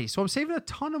save money. So I'm saving a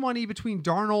ton of money between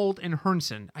Darnold and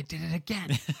Herndon. I did it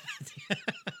again.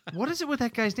 What is it with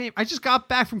that guy's name? I just got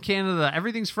back from Canada.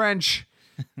 Everything's French.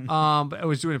 But I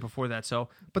was doing it before that.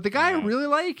 But the guy I really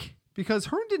like, because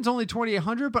Herndon's only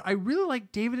 2,800, but I really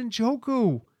like David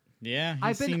Njoku. Yeah, he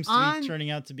I've been seems to be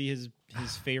turning out to be his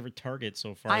favorite target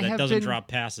so far. That doesn't drop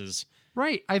passes.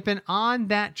 Right. I've been on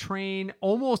that train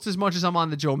almost as much as I'm on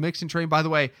the Joe Mixon train. By the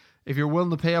way, if you're willing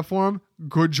to pay up for him,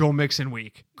 good Joe Mixon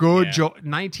week. Good Joe,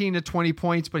 19 to 20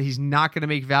 points, but he's not going to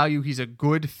make value. He's a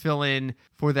good fill-in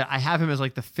for that. I have him as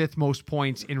like the 5th most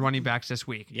points in running backs this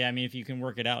week. Yeah, I mean, if you can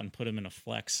work it out and put him in a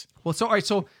flex. Well, all right,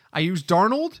 so I use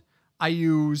Darnold, I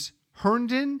use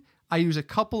Herndon, I use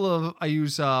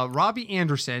Robbie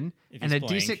Anderson and a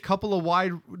decent couple of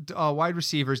wide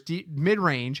receivers,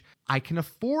 mid-range. I can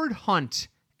afford Hunt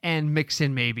and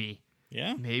Mixon maybe.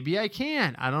 Yeah. Maybe I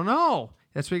can. I don't know.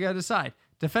 That's what you got to decide.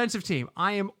 Defensive team.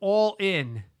 I am all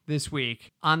in this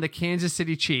week on the Kansas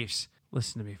City Chiefs.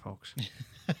 Listen to me, folks.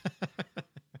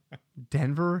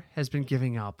 Denver has been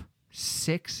giving up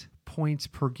 6 points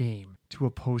per game to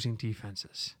opposing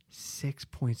defenses. 6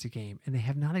 points a game. And they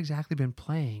have not exactly been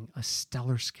playing a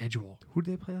stellar schedule. Who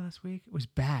did they play last week? It was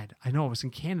bad. I know. It was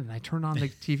in Canada. And I turned on the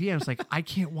TV and I was like, I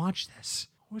can't watch this.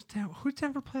 Who did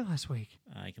Denver play last week?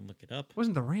 I can look it up. It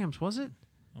wasn't the Rams, was it?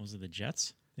 Was it the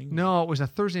Jets? No, it was a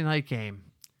Thursday night game.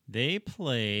 They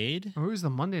played. Or it was the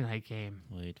Monday night game.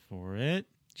 Wait for it.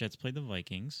 Jets played the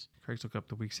Vikings. Craig's looking up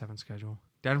the Week 7 schedule.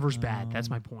 Denver's bad. That's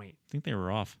my point. I think they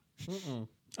were off.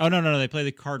 Oh, no. They played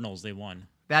the Cardinals. They won.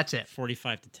 That's it.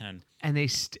 45-10. And they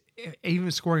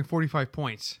even scoring 45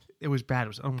 points. It was bad. It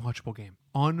was an unwatchable game.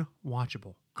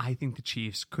 Unwatchable. I think the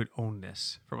Chiefs could own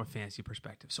this from a fantasy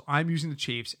perspective. So I'm using the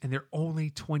Chiefs, and they're only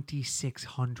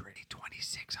 2,600.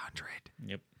 2,600.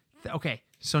 Yep. Okay,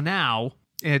 so now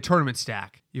in a tournament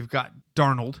stack, you've got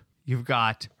Darnold, you've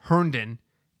got Herndon,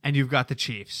 and you've got the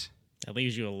Chiefs. That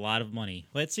leaves you a lot of money.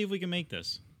 Let's see if we can make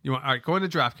this. All right, go into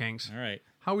DraftKings. All right.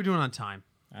 How are we doing on time?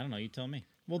 I don't know. You tell me.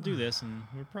 We'll do this, and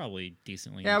we're probably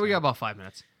decently. Yeah, we got about 5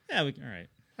 minutes. Yeah, all right.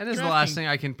 And this is the last thing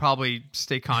I can probably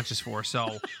stay conscious for,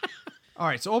 so... All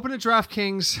right, so open a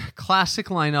DraftKings classic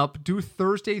lineup. Do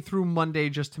Thursday through Monday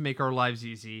just to make our lives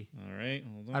easy. All right.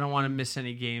 Hold on. I don't want to miss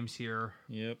any games here.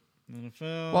 Yep.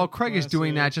 NFL. While Craig is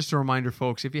doing that, just a reminder,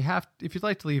 folks, if you'd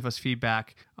like to leave us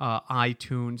feedback,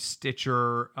 iTunes,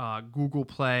 Stitcher, Google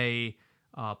Play,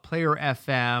 Player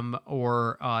FM,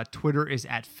 or Twitter is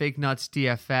at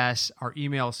FignutsDFS. Our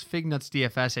email is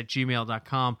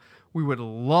fignutsdfs@gmail.com. We would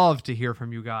love to hear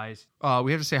from you guys.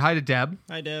 We have to say hi to Deb.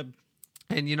 Hi, Deb.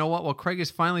 And you know what? While Craig is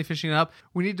finally fishing it up,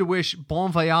 we need to wish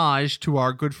bon voyage to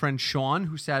our good friend Sean,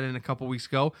 who sat in a couple weeks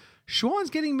ago. Sean's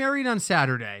getting married on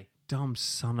Saturday. Dumb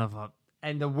son of a...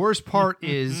 And the worst part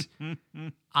is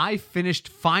I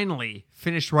finally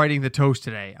finished writing the toast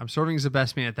today. I'm serving as the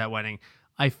best man at that wedding.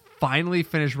 I finally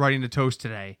finished writing the toast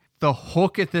today. The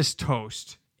hook at this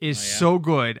toast is so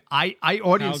good. I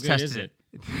audience tested it.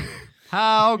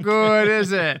 How good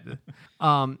is it?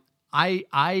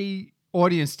 I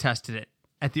audience tested it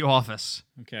at the office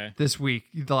this week,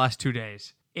 the last 2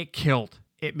 days. It killed.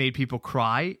 It made people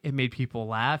cry. It made people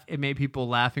laugh. It made people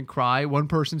laugh and cry. One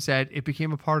person said, it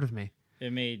became a part of me.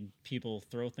 It made people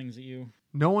throw things at you?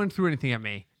 No one threw anything at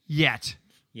me yet.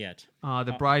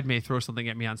 The bride may throw something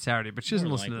at me on Saturday, but she doesn't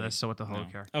listen to this, so what the hell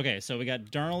care? Okay, so we got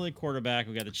Darnold at quarterback.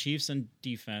 We got the Chiefs on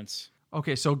defense.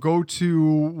 Okay, so go to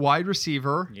wide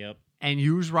receiver. Yep. And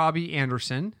use Robbie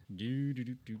Anderson.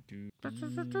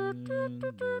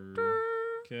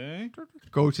 Okay.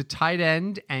 Go to tight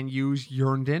end and use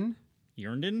Herndon.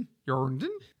 Herndon?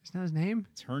 Isn't that his name?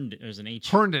 It's Herndon. There's an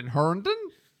H. Herndon.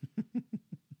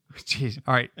 Jeez.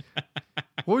 All right.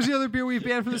 What was the other beer we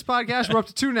banned from this podcast? We're up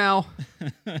to 2 now.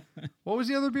 What was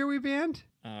the other beer we banned?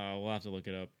 We'll have to look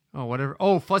it up. Oh, whatever.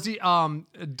 Oh, fuzzy,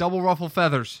 double ruffle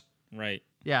feathers. Right.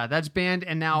 Yeah, that's banned,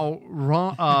 and now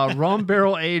rum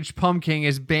barrel aged pumpkin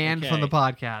is banned from the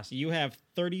podcast. You have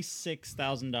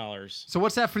 $36,000. So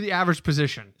what's that for the average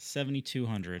position?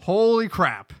 7,200. Holy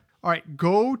crap! All right,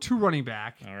 go to running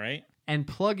back. All right, and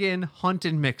plug in Hunt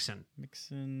and Mixon.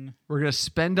 We're gonna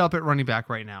spend up at running back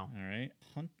right now. All right,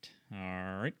 Hunt.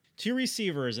 All right, 2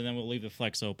 receivers, and then we'll leave the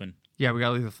flex open. Yeah, we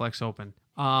gotta leave the flex open.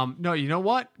 No, you know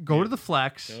what? Go to the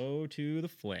flex. Go to the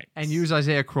flex and use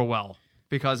Isaiah Crowell.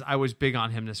 Because I was big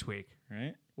on him this week.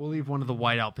 Right. We'll leave one of the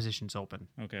wideout positions open.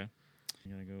 Okay. I'm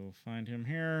going to go find him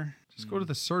here. Just go to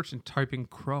the search and type in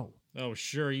Crow. Oh,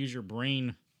 sure. Use your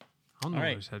brain. I don't know.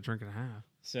 I just had a drink and a half.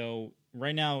 So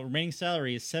right now, remaining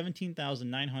salary is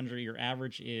 $17,900. Your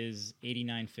average is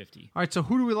 $89.50. All right, so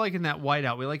who do we like in that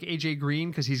whiteout? We like AJ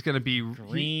Green because he's going to be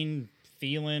Green,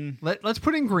 Thielen. Let's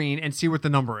put in Green and see what the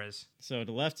number is. So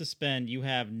to left to spend, you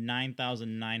have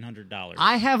 $9,900.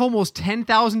 I have almost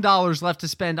 $10,000 left to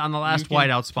spend on the last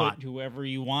whiteout spot. Put whoever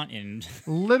you want in.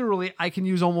 Literally, I can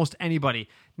use almost anybody.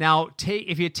 Now,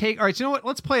 if you take, all right, so you know what?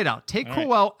 Let's play it out. Take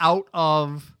Crowell out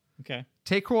of. Okay.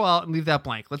 Take Crowell out and leave that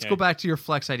blank. Let's go back to your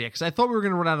flex idea because I thought we were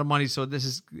going to run out of money. So this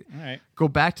is all right. Go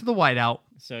back to the whiteout.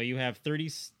 So you have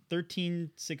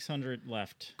 13,600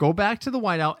 left. Go back to the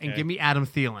whiteout and give me Adam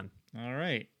Thielen. All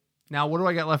right. Now, what do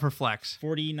I got left for flex?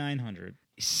 4,900.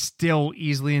 Still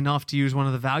easily enough to use one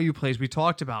of the value plays we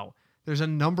talked about. There's a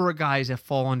number of guys that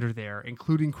fall under there,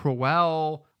 including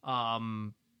Crowell,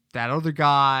 that other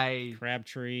guy,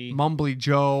 Crabtree, Mumbly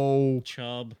Joe,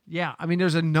 Chubb. Yeah, I mean,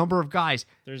 there's a number of guys.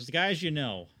 There's guys you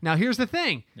know. Now, here's the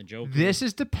thing. The Joker. This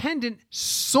is dependent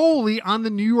solely on the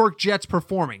New York Jets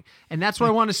performing, and that's what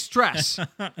I want to stress.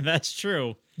 That's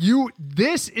true.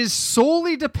 This is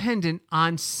solely dependent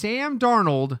on Sam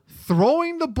Darnold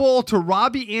throwing the ball to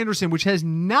Robbie Anderson, which has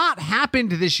not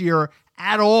happened this year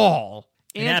at all.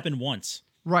 It happened once,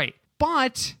 right?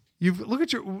 But look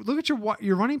at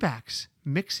your running backs,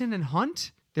 Mixon and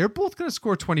Hunt. They're both going to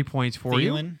score 20 points for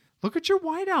Thielen. you. Look at your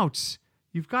wideouts.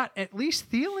 You've got at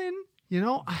least Thielen.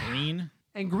 Green.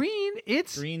 And Green.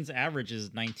 Green's average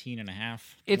is 19.5.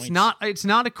 It's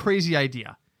not a crazy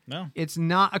idea. No, it's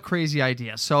not a crazy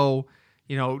idea. So,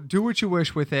 do what you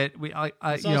wish with it. It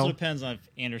also depends on if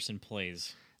Anderson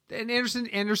plays. And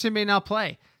Anderson may not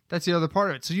play. That's the other part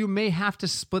of it. So you may have to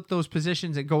split those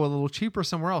positions and go a little cheaper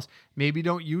somewhere else. Maybe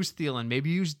don't use Thielen. Maybe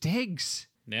use Diggs.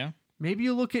 Yeah. Maybe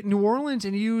you look at New Orleans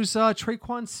and use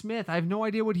Traquan Smith. I have no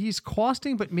idea what he's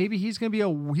costing, but maybe he's gonna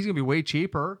be way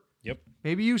cheaper. Yep.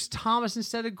 Maybe use Thomas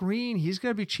instead of Green. He's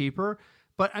gonna be cheaper.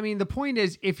 But I mean, the point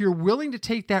is, if you're willing to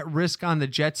take that risk on the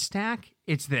Jets stack,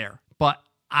 it's there. But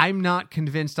I'm not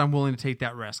convinced I'm willing to take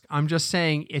that risk. I'm just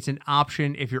saying it's an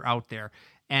option if you're out there.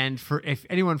 And if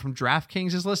anyone from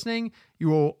DraftKings is listening, you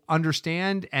will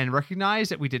understand and recognize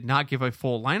that we did not give a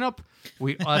full lineup.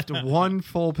 We left one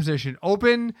full position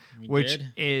open, which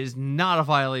is not a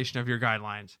violation of your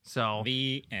guidelines. So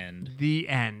the end. The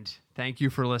end. Thank you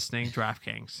for listening,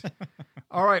 DraftKings.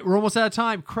 All right, we're almost out of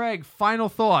time. Craig, final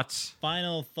thoughts.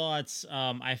 Final thoughts.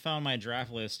 I found my draft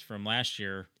list from last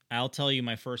year. I'll tell you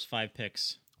my first 5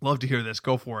 picks. Love to hear this.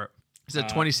 Go for it. It's a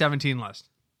 2017 list.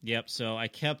 Yep, so I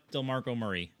kept DeMarco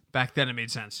Murray. Back then it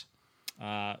made sense.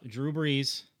 Drew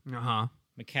Brees. Uh-huh.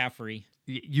 McCaffrey.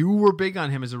 You were big on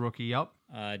him as a rookie, yep.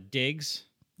 Diggs.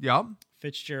 Yep.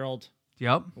 Fitzgerald.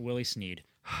 Yep. Willie Snead.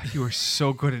 You were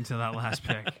so good into that last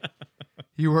pick.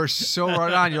 You were so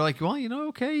right on. You're like, well,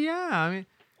 okay, yeah. I mean,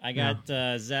 I got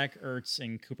Zach Ertz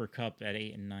and Cooper Kupp at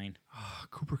 8 and 9. Oh,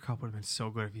 Cooper Kupp would have been so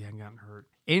good if he hadn't gotten hurt.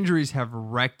 Injuries have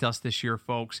wrecked us this year,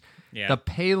 folks. Yeah. The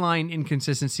pay line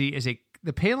inconsistency,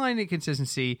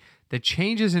 the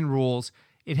changes in rules,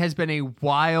 it has been a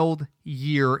wild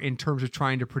year in terms of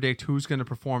trying to predict who's going to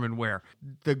perform and where.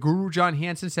 The guru John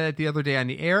Hansen said it the other day on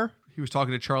the air. He was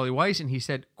talking to Charlie Weiss, and he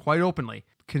said quite openly,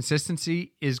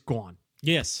 consistency is gone.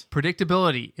 Yes.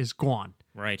 Predictability is gone.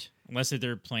 Right. Unless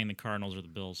they're playing the Cardinals or the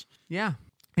Bills. Yeah.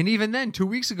 And even then, 2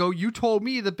 weeks ago, you told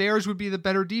me the Bears would be the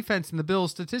better defense than the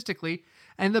Bills statistically,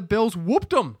 and the Bills whooped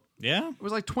them. Yeah. It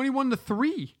was like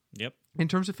 21-3. Yep. In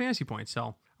terms of fantasy points. So,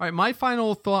 all right, my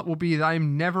final thought will be that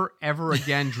I'm never, ever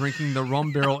again drinking the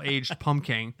rum barrel aged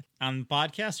pumpkin. On the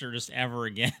podcast or just ever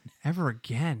again? Ever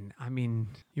again? I mean,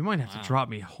 you might have to drop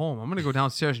me home. I'm going to go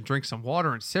downstairs and drink some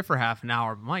water and sit for half an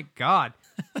hour. My God.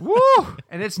 Woo!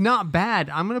 And it's not bad.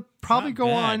 I'm going to probably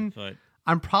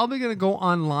I'm probably going to go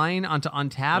online onto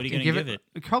Untapped and give it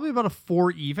probably about a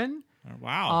 4 even.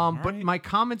 Wow. But my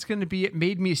comment's going to be, it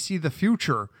made me see the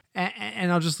future.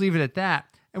 And I'll just leave it at that.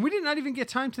 And we did not even get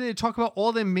time today to talk about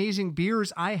all the amazing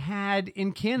beers I had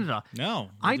in Canada. No.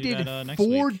 I did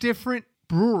 4 different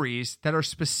breweries that are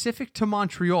specific to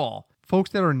Montreal. Folks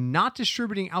that are not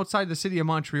distributing outside the city of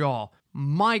Montreal.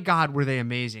 My God, were they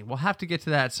amazing. We'll have to get to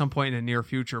that at some point in the near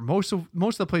future. Most of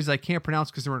the places I can't pronounce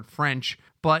because they're in French,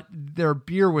 but their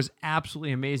beer was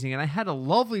absolutely amazing. And I had a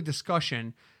lovely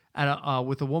discussion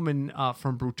with a woman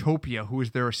from Brewtopia, who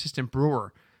is their assistant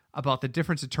brewer, about the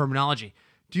difference in terminology.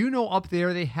 Do you know up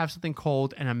there they have something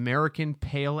called an American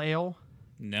Pale Ale?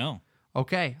 No.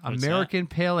 Okay, American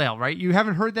Pale Ale, right? You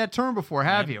haven't heard that term before,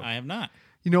 have you? I have not.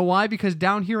 You know why? Because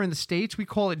down here in the States, we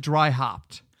call it dry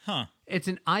hopped. Huh. It's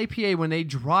an IPA. When they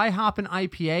dry hop an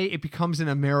IPA, it becomes an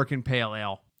American Pale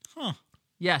Ale. Huh.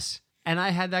 Yes. And I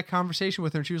had that conversation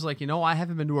with her, and she was like, I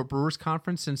haven't been to a Brewers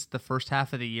conference since the first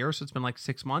half of the year, so it's been like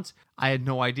 6 months. I had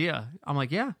no idea. I'm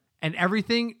like, yeah. And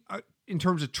everything in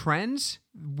terms of trends,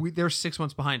 they're 6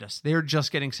 months behind us. They're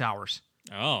just getting sours.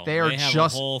 Oh, they are have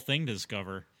just a whole thing to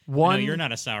discover. One. I know you're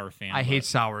not a sour fan. I hate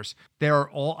sours. They are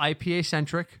all IPA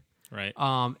centric. Right.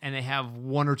 And they have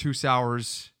 1 or 2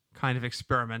 sours, kind of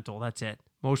experimental. That's it.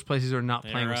 Most places are not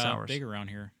playing with sours. Big around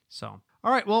here. So,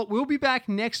 all right. Well, we'll be back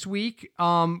next week.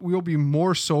 We'll be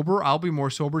more sober. I'll be more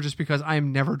sober just because I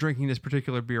am never drinking this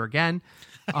particular beer again.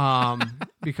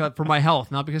 Because for my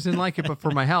health, not because I didn't like it, but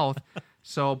for my health.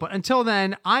 So, but until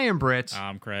then, I am Britt.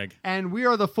 I'm Craig. And we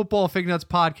are the Football Fig Nuts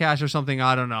Podcast or something.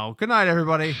 I don't know. Good night,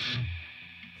 everybody.